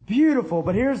 Beautiful.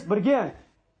 But again,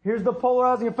 here's the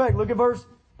polarizing effect. Look at verse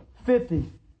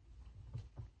 50.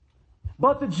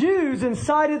 But the Jews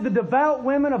incited the devout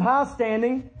women of high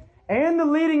standing and the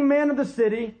leading men of the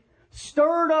city,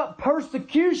 stirred up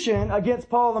persecution against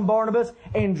Paul and Barnabas,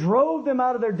 and drove them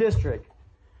out of their district.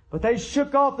 But they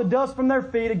shook off the dust from their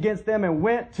feet against them and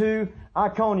went to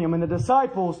Iconium. And the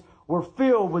disciples were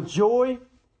filled with joy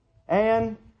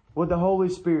and with the Holy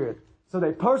Spirit. So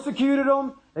they persecuted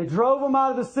them. They drove them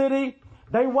out of the city.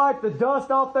 They wiped the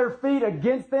dust off their feet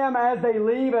against them as they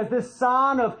leave, as this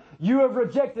sign of you have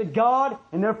rejected God,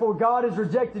 and therefore God has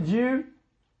rejected you.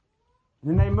 And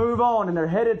then they move on, and they're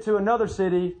headed to another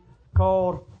city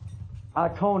called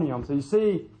Iconium. So you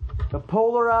see the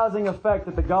polarizing effect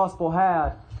that the gospel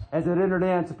had as it entered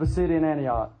into Pisidian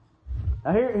Antioch.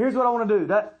 Now here's what I want to do.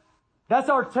 That's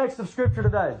our text of Scripture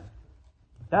today.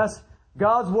 That's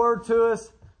God's Word to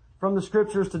us from the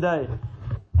Scriptures today.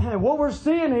 And what we're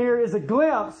seeing here is a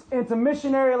glimpse into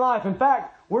missionary life. In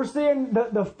fact, we're seeing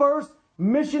the first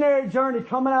missionary journey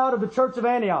coming out of the Church of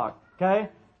Antioch. Okay?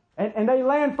 And they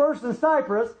land first in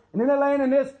Cyprus, and then they land in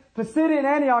this Pisidian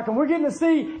Antioch, and we're getting to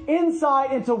see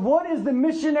insight into what is the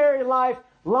missionary life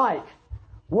like.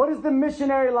 What is the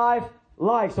missionary life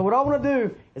like? So what I want to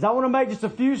do is I want to make just a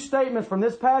few statements from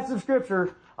this passage of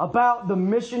Scripture about the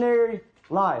missionary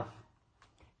life.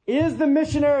 Is the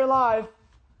missionary life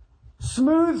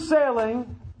smooth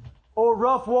sailing or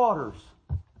rough waters?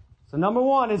 So number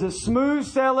one, is it smooth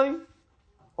sailing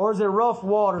or is it rough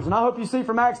waters? And I hope you see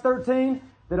from Acts 13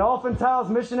 that oftentimes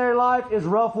missionary life is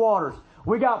rough waters.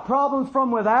 We got problems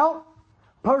from without,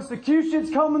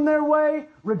 persecutions coming their way,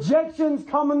 rejections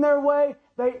coming their way.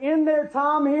 They end their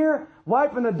time here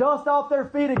wiping the dust off their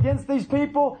feet against these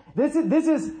people. This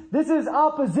is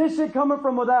opposition coming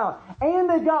from without. And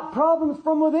they've got problems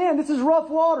from within. This is rough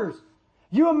waters.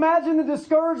 You imagine the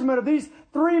discouragement of these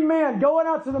three men going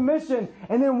out to the mission,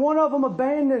 and then one of them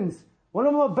abandons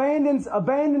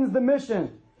the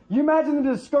mission. You imagine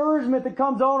the discouragement that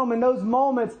comes on them in those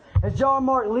moments as John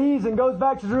Mark leaves and goes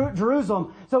back to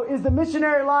Jerusalem. So is the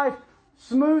missionary life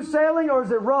smooth sailing or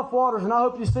is it rough waters? And I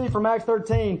hope you see from Acts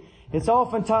 13, it's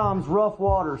oftentimes rough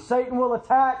waters. Satan will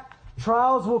attack.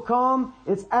 Trials will come.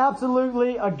 It's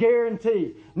absolutely a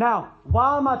guarantee. Now,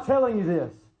 why am I telling you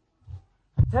this?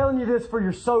 I'm telling you this for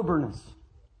your soberness.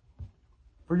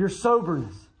 For your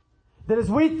soberness. That as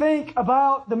we think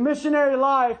about the missionary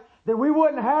life, that we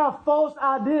wouldn't have false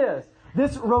ideas.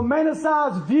 This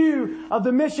romanticized view of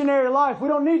the missionary life. We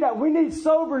don't need that. We need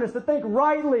soberness to think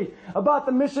rightly about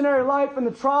the missionary life and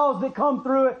the trials that come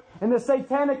through it and the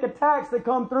satanic attacks that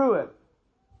come through it.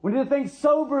 We need to think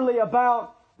soberly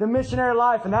about the missionary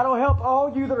life, and that'll help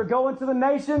all you that are going to the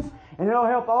nations, and it'll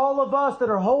help all of us that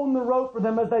are holding the rope for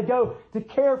them as they go, to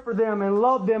care for them and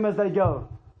love them as they go.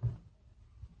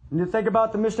 We need to think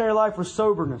about the missionary life with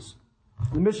soberness.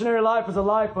 The missionary life is a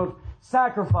life of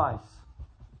sacrifice.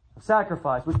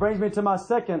 Sacrifice. Which brings me to my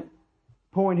second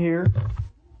point here.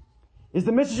 Is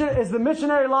the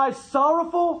missionary life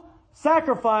sorrowful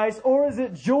sacrifice or is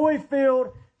it joy-filled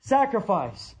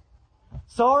sacrifice?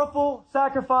 Sorrowful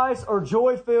sacrifice or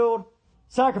joy-filled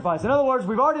sacrifice. In other words,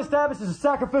 we've already established it's a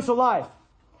sacrificial life.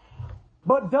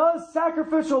 But does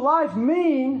sacrificial life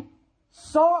mean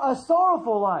a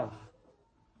sorrowful life?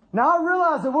 Now I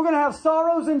realize that we're going to have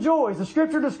sorrows and joys. The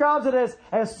Scripture describes it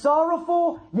as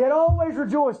sorrowful yet always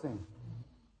rejoicing.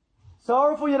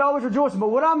 Sorrowful yet always rejoicing.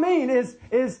 But what I mean is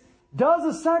does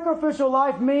a sacrificial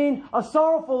life mean a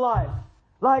sorrowful life?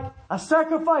 Like I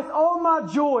sacrifice all my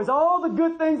joys, all the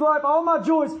good things in life, all my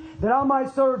joys, that I might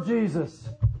serve Jesus.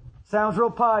 Sounds real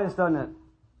pious, doesn't it?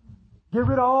 Get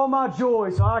rid of all my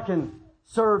joy so I can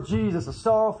serve Jesus,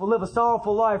 live a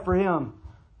sorrowful life for Him.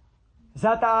 Is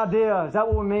that the idea? Is that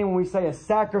what we mean when we say a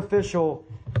sacrificial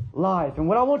life? And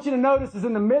what I want you to notice is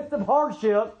in the midst of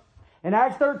hardship, in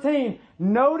Acts 13,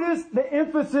 notice the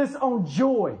emphasis on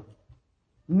joy.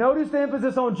 Notice the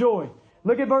emphasis on joy.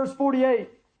 Look at verse 48.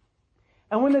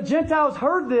 And when the Gentiles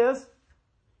heard this,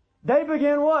 they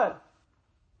began what?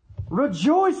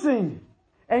 Rejoicing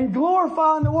and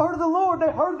glorifying the word of the Lord.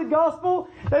 They heard the gospel.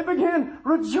 They began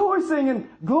rejoicing and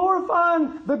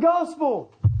glorifying the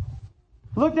gospel.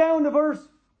 Look down to verse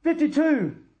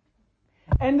 52.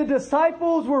 And the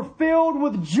disciples were filled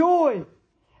with joy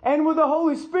and with the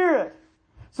Holy Spirit.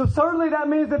 So certainly that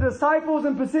means the disciples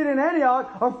in Pisidian Antioch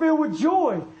are filled with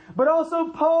joy. But also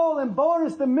Paul and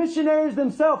Barnabas, the missionaries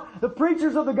themselves, the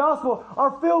preachers of the gospel,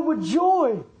 are filled with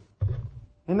joy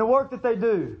in the work that they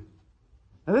do.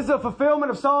 Now, this is a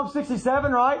fulfillment of Psalm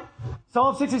 67, right?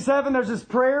 Psalm 67, there's this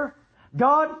prayer.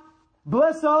 God,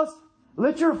 bless us.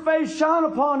 Let your face shine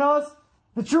upon us,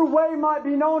 that your way might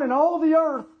be known in all the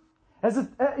earth.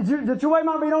 That your way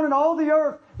might be known in all the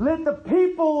earth. Let the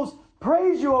peoples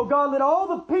praise you, O God. Let all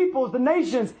the peoples, the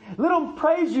nations, let them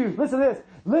praise you. Listen to this.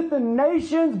 Let the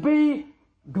nations be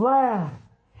glad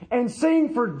and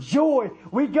sing for joy.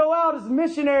 We go out as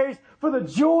missionaries for the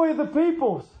joy of the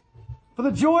peoples. For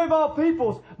the joy of all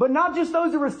peoples. But not just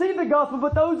those that receive the gospel,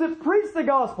 but those that preach the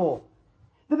gospel.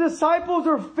 The disciples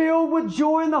are filled with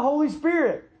joy in the Holy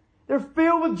Spirit. They're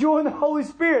filled with joy in the Holy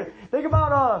Spirit. Think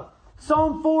about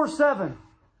Psalm 4:7.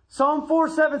 Psalm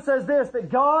 4:7 says this, that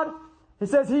God, He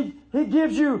says He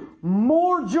gives you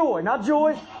more joy, not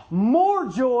joy, more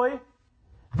joy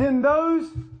than those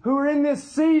who are in this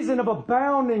season of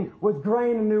abounding with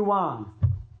grain and new wine.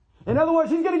 In other words,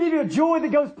 He's going to give you a joy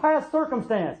that goes past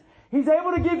circumstance. He's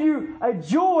able to give you a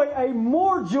joy, a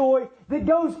more joy that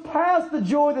goes past the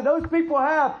joy that those people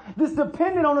have that's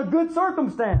dependent on a good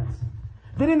circumstance.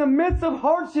 That in the midst of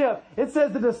hardship, it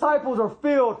says the disciples are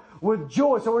filled with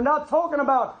joy. So we're not talking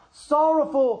about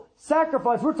sorrowful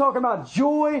sacrifice. We're talking about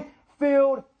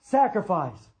joy-filled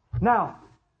sacrifice. Now,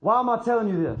 why am I telling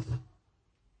you this?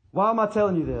 Why am I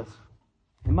telling you this?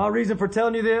 And my reason for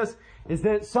telling you this is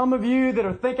that some of you that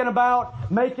are thinking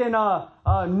about making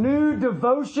new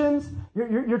devotions,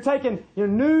 you're taking your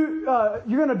new,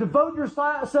 you're going to devote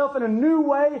yourself in a new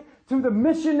way to the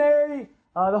missionary,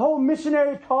 the whole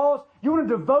missionary cause. You want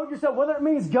to devote yourself, whether it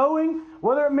means going,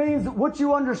 whether it means what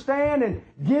you understand and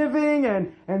giving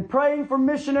and praying for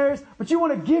missionaries, but you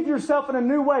want to give yourself in a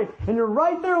new way. And you're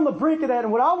right there on the brink of that.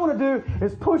 And what I want to do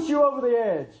is push you over the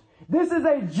edge. This is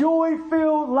a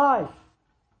joy-filled life.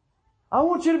 I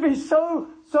want you to be so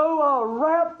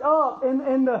wrapped up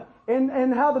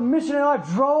in how the missionary life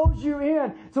draws you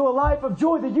in to a life of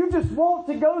joy that you just want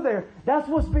to go there. That's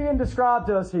what's being described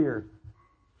to us here.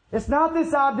 It's not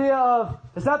this idea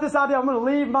I'm going to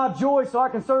leave my joy so I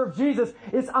can serve Jesus.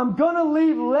 It's I'm going to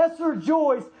leave lesser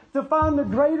joys to find the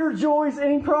greater joys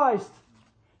in Christ.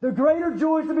 The greater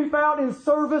joys to be found in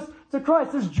service to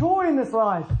Christ. There's joy in this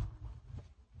life.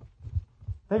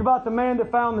 Think about the man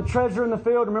that found the treasure in the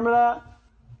field. Remember that?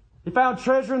 He found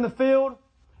treasure in the field,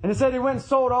 and it said he went and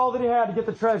sold all that he had to get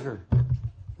the treasure.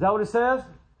 Is that what it says?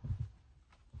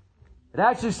 It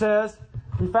actually says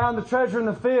he found the treasure in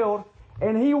the field,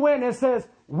 and he went, and it says,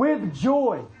 with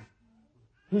joy,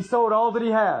 he sold all that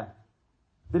he had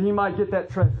that he might get that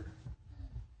treasure.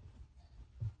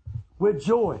 With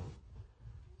joy.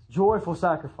 Joyful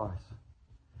sacrifice.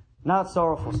 Not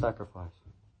sorrowful sacrifice.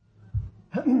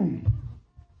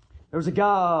 There was a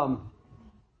guy,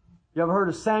 you ever heard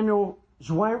of Samuel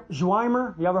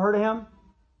Zweimer? You ever heard of him? I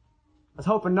was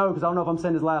hoping no, because I don't know if I'm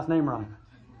saying his last name right.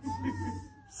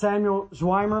 Samuel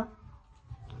Zweimer,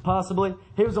 possibly.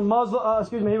 He was a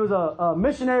Muslim, he was a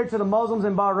missionary to the Muslims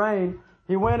in Bahrain.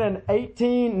 He went in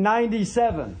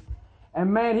 1897.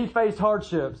 And man, he faced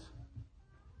hardships.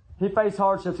 He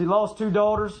lost 2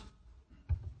 daughters,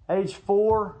 age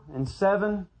 4 and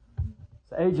 7. It's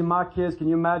the age of my kids. Can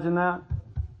you imagine that?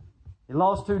 He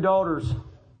lost 2 daughters,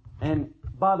 and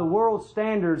by the world's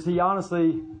standards, he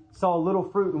honestly saw little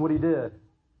fruit in what he did.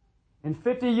 And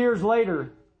 50 years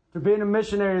later, to being a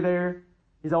missionary there,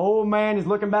 he's an old man, he's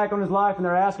looking back on his life, and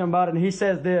they're asking him about it, and he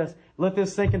says this, let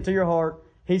this sink into your heart.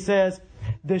 He says,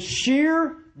 the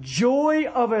sheer joy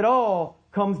of it all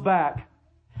comes back.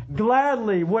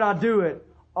 Gladly would I do it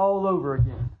all over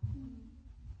again.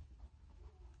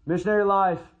 Missionary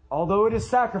life, although it is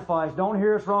sacrifice, don't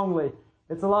hear us wrongly,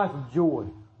 it's a life of joy.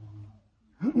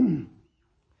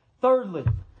 Thirdly,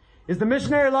 is the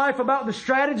missionary life about the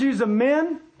strategies of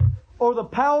men or the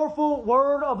powerful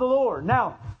word of the Lord?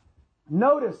 Now,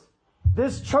 notice,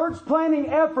 this church planting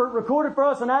effort recorded for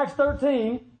us in Acts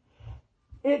 13,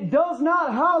 it does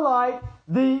not highlight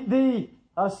the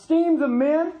schemes of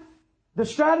men, the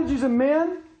strategies of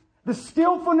men, the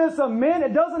skillfulness of men.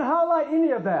 It doesn't highlight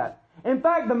any of that. In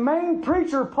fact, the main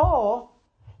preacher, Paul,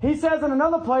 he says in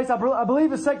another place, I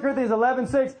believe it's 2 Corinthians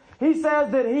 11:6, he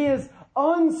says that he is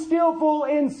unskillful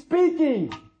in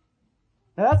speaking.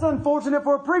 Now that's unfortunate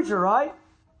for a preacher, right?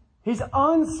 He's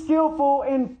unskillful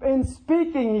in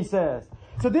speaking, he says.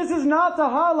 So this is not to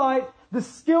highlight the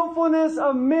skillfulness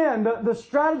of men, the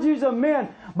strategies of men,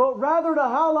 but rather to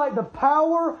highlight the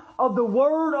power of the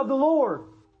word of the Lord.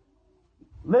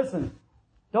 Listen.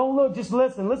 Don't look, just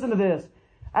listen. Listen to this.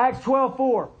 Acts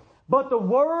 12:4. But the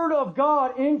word of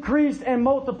God increased and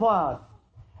multiplied.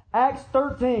 Acts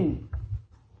 13,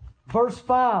 verse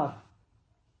 5.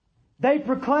 They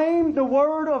proclaimed the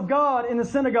word of God in the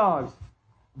synagogues.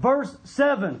 Verse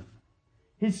 7.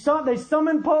 They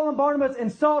summoned Paul and Barnabas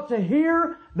and sought to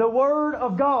hear the word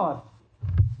of God.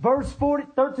 Verse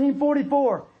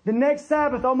 1344. The next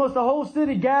Sabbath, almost the whole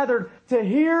city gathered to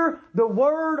hear the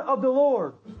word of the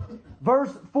Lord.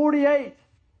 Verse 48.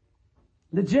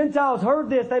 The Gentiles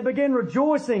heard this. They began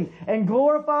rejoicing and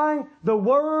glorifying the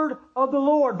word of the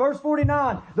Lord. Verse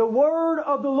 49. The word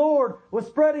of the Lord was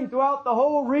spreading throughout the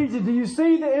whole region. Do you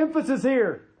see the emphasis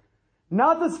here?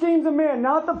 Not the schemes of men,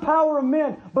 not the power of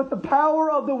men, but the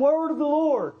power of the word of the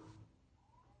Lord.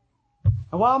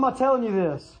 And why am I telling you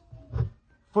this?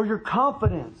 For your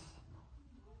confidence.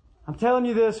 I'm telling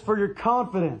you this for your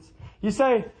confidence. You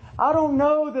say, I don't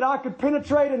know that I could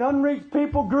penetrate an unreached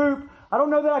people group. I don't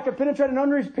know that I could penetrate an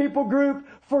unreached people group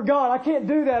for God. I can't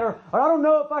do that. Or I don't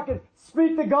know if I could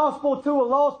speak the gospel to a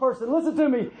lost person. Listen to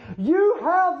me. You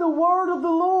have the word of the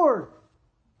Lord.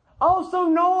 Also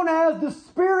known as the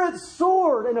Spirit's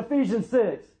sword in Ephesians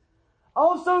 6.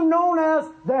 Also known as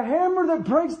the hammer that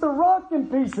breaks the rock in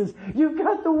pieces. You've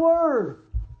got the word.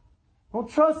 Don't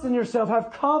trust in yourself.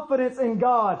 Have confidence in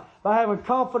God by having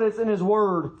confidence in His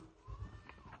word,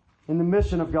 in the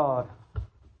mission of God.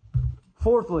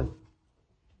 Fourthly,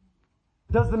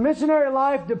 does the missionary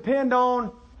life depend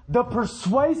on the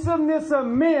persuasiveness of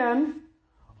men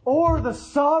or the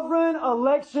sovereign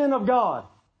election of God?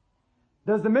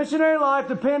 Does the missionary life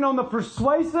depend on the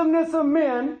persuasiveness of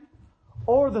men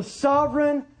or the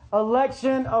sovereign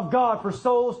election of God for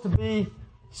souls to be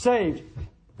saved?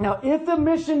 Now, if the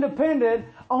mission depended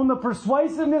on the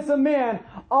persuasiveness of men,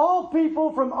 all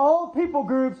people from all people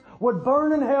groups would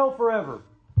burn in hell forever.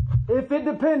 If it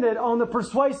depended on the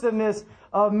persuasiveness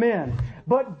of men.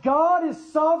 But God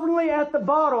is sovereignly at the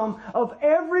bottom of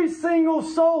every single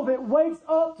soul that wakes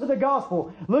up to the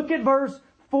gospel. Look at verse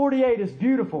 48. It's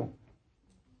beautiful.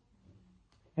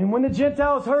 And when the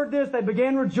Gentiles heard this, they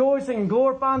began rejoicing and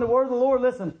glorifying the word of the Lord.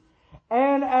 Listen.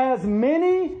 And as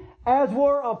many as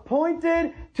were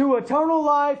appointed to eternal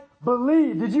life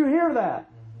believed. Did you hear that?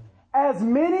 As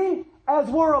many as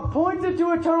were appointed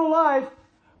to eternal life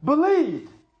believed.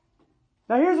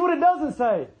 Now here's what it doesn't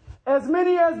say. As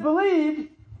many as believed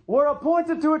were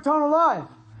appointed to eternal life.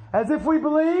 As if we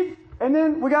believed and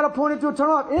then we got appointed to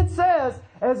eternal life. It says,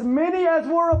 as many as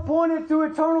were appointed to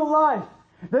eternal life.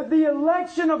 That the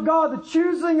election of God, the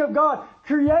choosing of God,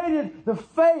 created the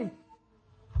faith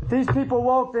that these people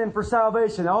walked in for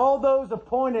salvation. All those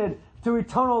appointed to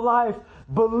eternal life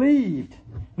believed.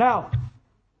 Now,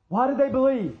 why did they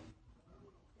believe?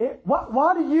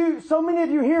 Why do so many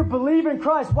of you here believe in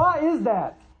Christ? Why is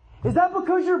that? Is that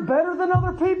because you're better than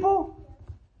other people?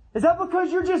 Is that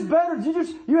because you're just better?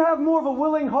 You have more of a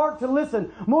willing heart to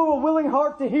listen, more of a willing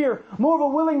heart to hear, more of a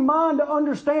willing mind to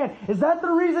understand? Is that the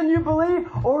reason you believe?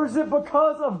 Or is it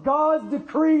because of God's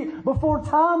decree before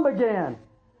time began?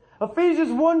 Ephesians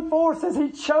 1:4 says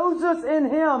He chose us in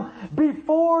Him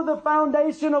before the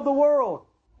foundation of the world.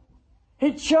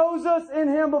 He chose us in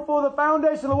Him before the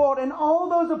foundation of the world. And all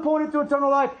those appointed to eternal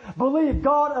life believe.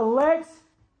 God elects.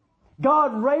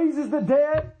 God raises the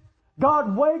dead.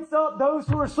 God wakes up those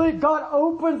who are asleep. God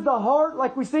opens the heart,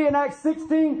 like we see in Acts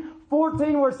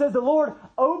 16:14, where it says the Lord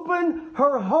opened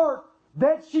her heart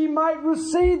that she might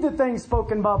receive the things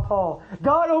spoken by Paul.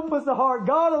 God opens the heart.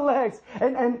 God elects.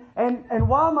 And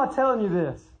why am I telling you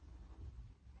this?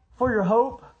 For your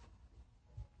hope.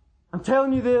 I'm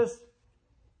telling you this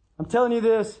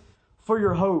for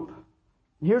your hope.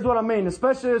 Here's what I mean,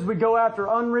 especially as we go after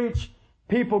unreached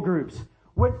people groups.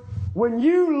 When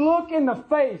you look in the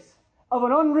face of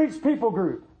an unreached people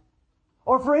group,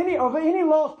 or for any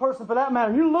lost person for that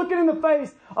matter, you're looking in the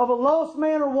face of a lost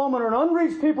man or woman or an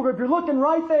unreached people group, you're looking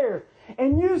right there,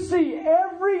 and you see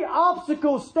every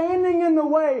obstacle standing in the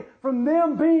way from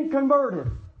them being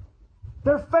converted.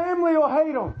 Their family will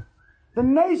hate them. The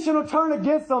nation will turn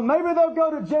against them. Maybe they'll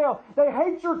go to jail. They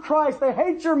hate your Christ. They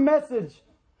hate your message.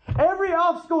 Every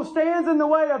obstacle stands in the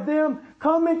way of them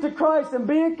coming to Christ and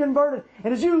being converted.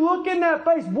 And as you look in that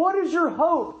face, what is your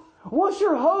hope? What's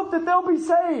your hope that they'll be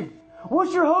saved?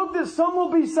 What's your hope that some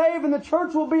will be saved and the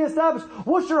church will be established?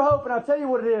 What's your hope? And I'll tell you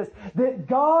what it is. That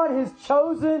God has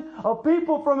chosen a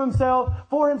people for Himself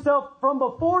from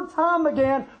before time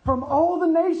began, from all the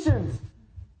nations.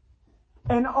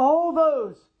 And all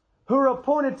those who are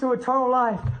appointed to eternal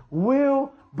life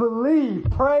will believe.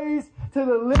 Praise to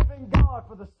the living God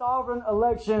for the sovereign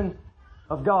election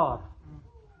of God.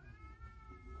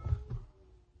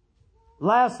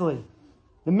 Lastly,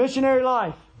 the missionary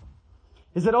life.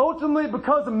 Is it ultimately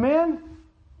because of men?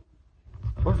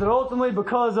 Or is it ultimately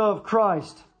because of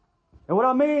Christ? And what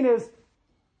I mean is,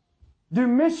 do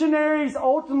missionaries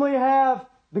ultimately have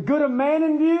the good of man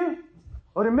in view?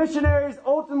 Or do missionaries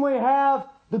ultimately have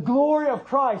the glory of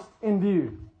Christ in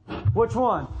view. Which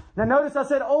one? Now notice I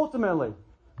said ultimately,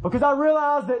 because I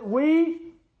realize that we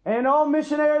and all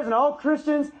missionaries and all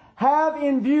Christians have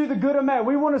in view the good of man.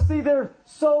 We want to see their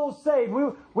souls saved.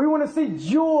 We want to see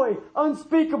joy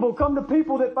unspeakable come to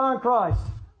people that find Christ.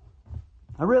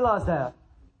 I realize that.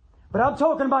 But I'm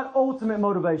talking about ultimate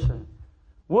motivation.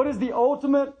 What is the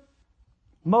ultimate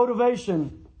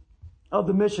motivation of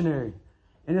the missionary?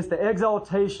 And it's the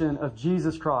exaltation of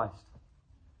Jesus Christ.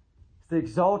 It's the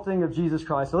exalting of Jesus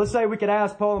Christ. So let's say we could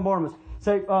ask Paul and Barnabas.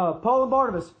 Say, Paul and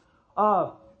Barnabas,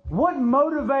 what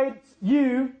motivates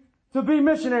you to be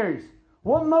missionaries?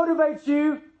 What motivates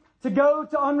you to go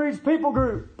to Unreached People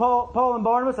Group, Paul and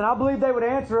Barnabas? And I believe they would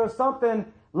answer us something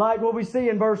like what we see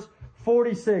in verse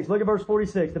 46. Look at verse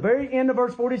 46. The very end of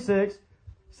verse 46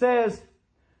 says,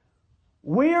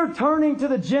 we are turning to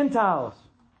the Gentiles.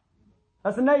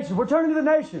 That's the nation. We're turning to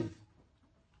the nations.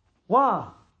 Why?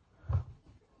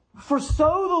 For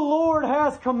so the Lord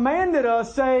has commanded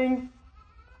us, saying,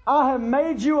 I have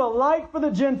made you a light for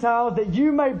the Gentiles, that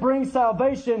you may bring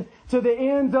salvation to the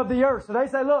ends of the earth. So they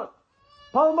say, look,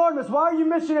 Paul and Barnabas, why are you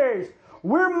missionaries?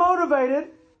 We're motivated.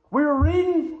 We were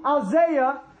reading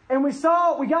Isaiah, and we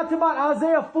got to about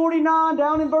Isaiah 49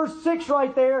 down in verse 6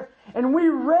 right there, and we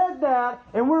read that,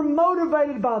 and we're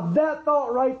motivated by that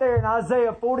thought right there in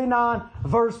Isaiah 49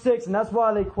 verse 6, and that's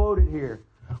why they quote it here.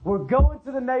 We're going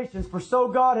to the nations, for so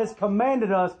God has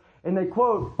commanded us, and they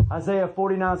quote Isaiah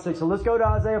 49 6. So let's go to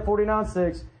Isaiah 49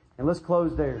 6, and let's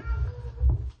close there.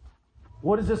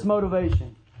 What is this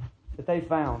motivation that they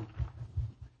found?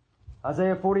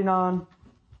 Isaiah 49.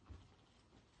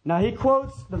 Now he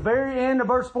quotes the very end of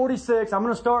verse 46. I'm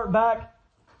going to start back.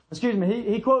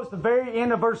 He quotes the very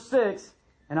end of verse 6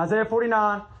 in Isaiah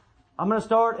 49. I'm going to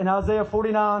start in Isaiah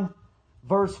 49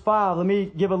 verse 5. Let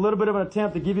me give a little bit of an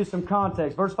attempt to give you some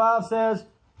context. Verse 5 says,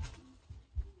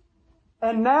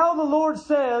 and now the Lord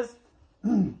says,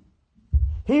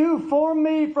 he who formed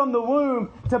me from the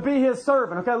womb to be his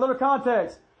servant. Okay, a little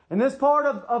context. In this part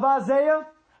of Isaiah,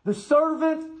 the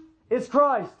servant is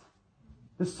Christ.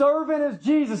 The servant is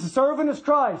Jesus. The servant is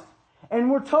Christ.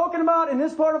 And we're talking about, in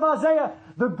this part of Isaiah,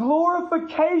 the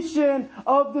glorification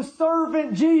of the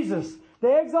servant Jesus.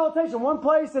 The exaltation. One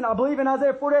place, and I believe in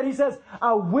Isaiah 48, he says,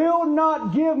 I will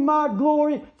not give my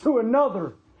glory to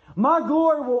another. My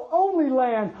glory will only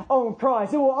land on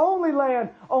Christ. It will only land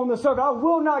on the servant. I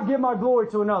will not give my glory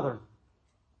to another.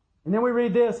 And then we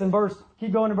read this in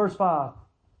keep going to verse 5.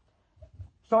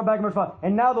 Start back in verse 5.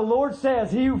 And now the Lord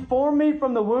says, he who formed me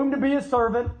from the womb to be his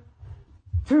servant,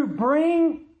 to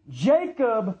bring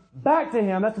Jacob back to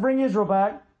him. That's to bring Israel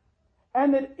back.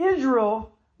 And that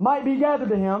Israel might be gathered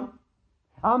to him.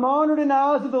 I'm honored in the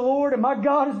eyes of the Lord, and my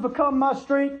God has become my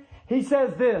strength. He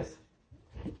says this,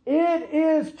 it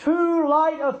is too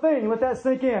light a thing. Let that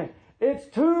sink in. It's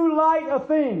too light a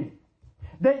thing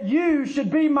that you should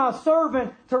be my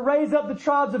servant to raise up the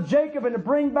tribes of Jacob and to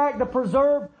bring back the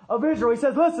preserve of Israel. He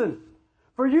says, listen,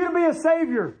 for you to be a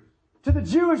savior to the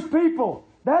Jewish people,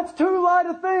 that's too light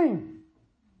a thing.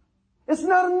 It's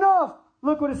not enough.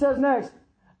 Look what it says next.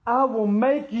 I will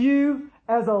make you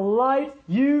as a light,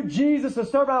 you, Jesus, the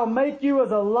servant, I'll make you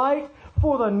as a light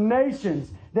for the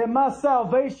nations, that my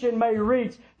salvation may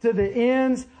reach to the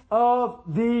ends of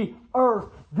the earth.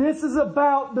 This is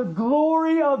about the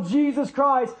glory of Jesus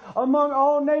Christ among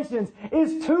all nations.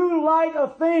 It's too light a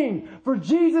thing for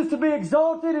Jesus to be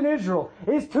exalted in Israel.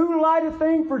 It's too light a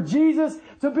thing for Jesus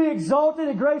to be exalted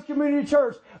at Grace Community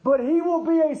Church. But He will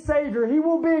be a Savior. He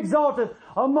will be exalted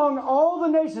among all the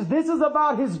nations. This is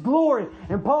about His glory.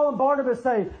 And Paul and Barnabas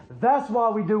say, that's why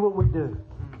we do what we do.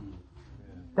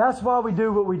 That's why we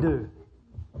do what we do.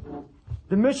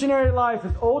 The missionary life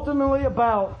is ultimately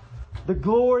about the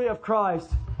glory of Christ.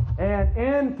 And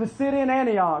in Pisidian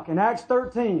Antioch, in Acts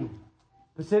 13,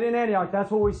 Pisidian Antioch, that's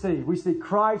what we see. We see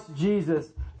Christ Jesus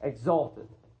exalted.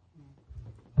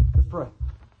 Let's pray.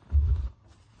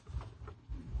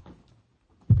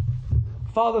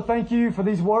 Father, thank you for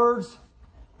these words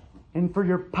and for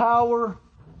your power,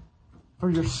 for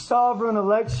your sovereign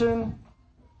election,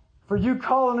 for you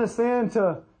calling us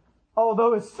into,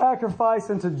 although it's sacrifice,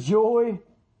 into joy.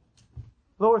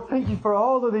 Lord, thank you for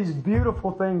all of these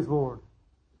beautiful things, Lord.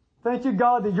 Thank you,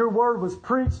 God, that your word was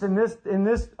preached in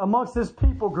this amongst this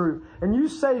people group, and you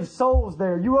saved souls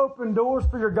there. You opened doors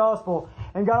for your gospel.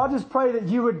 And God, I just pray that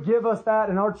you would give us that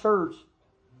in our church.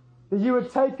 That you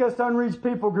would take us to unreached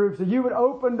people groups, that you would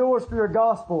open doors for your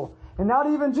gospel. And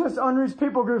not even just unreached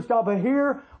people groups, God, but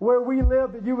here where we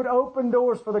live, that you would open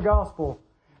doors for the gospel.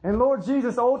 And Lord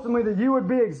Jesus, ultimately, that you would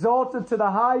be exalted to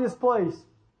the highest place.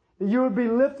 That you would be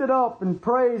lifted up and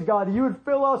praised, God. That you would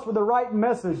fill us with the right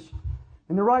message.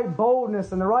 and the right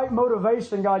boldness and the right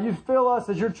motivation, God. You fill us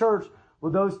as your church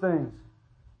with those things.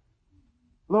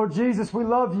 Lord Jesus, we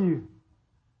love you.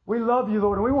 We love you,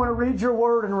 Lord, and we want to read your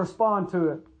word and respond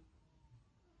to it.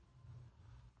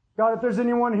 God, if there's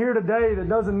anyone here today that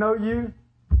doesn't know you,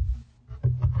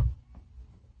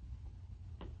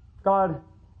 God,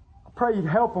 I pray you'd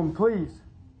help them, please.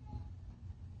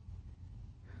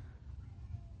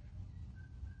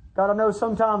 God, I know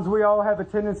sometimes we all have a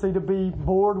tendency to be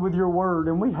bored with your word,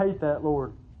 and we hate that,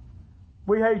 Lord.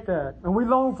 We hate that. And we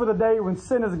long for the day when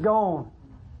sin is gone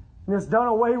and it's done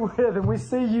away with, and we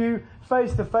see you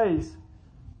face to face.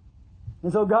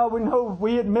 And so, God,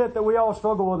 we admit that we all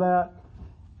struggle with that.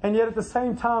 And yet at the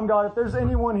same time, God, if there's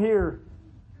anyone here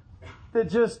that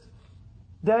just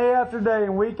day after day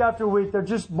and week after week, they're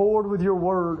just bored with your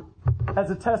word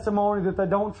as a testimony that they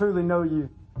don't truly know you,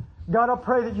 God, I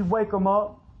pray that you wake them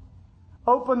up.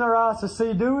 Open their eyes to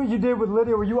see. Do what you did with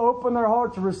Lydia, where you open their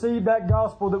heart to receive that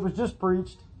gospel that was just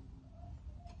preached.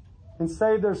 And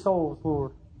save their souls,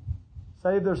 Lord.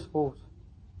 Save their souls.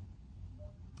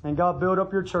 And God, build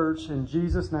up your church in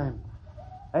Jesus' name.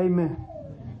 Amen.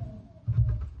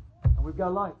 And we've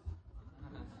got lights.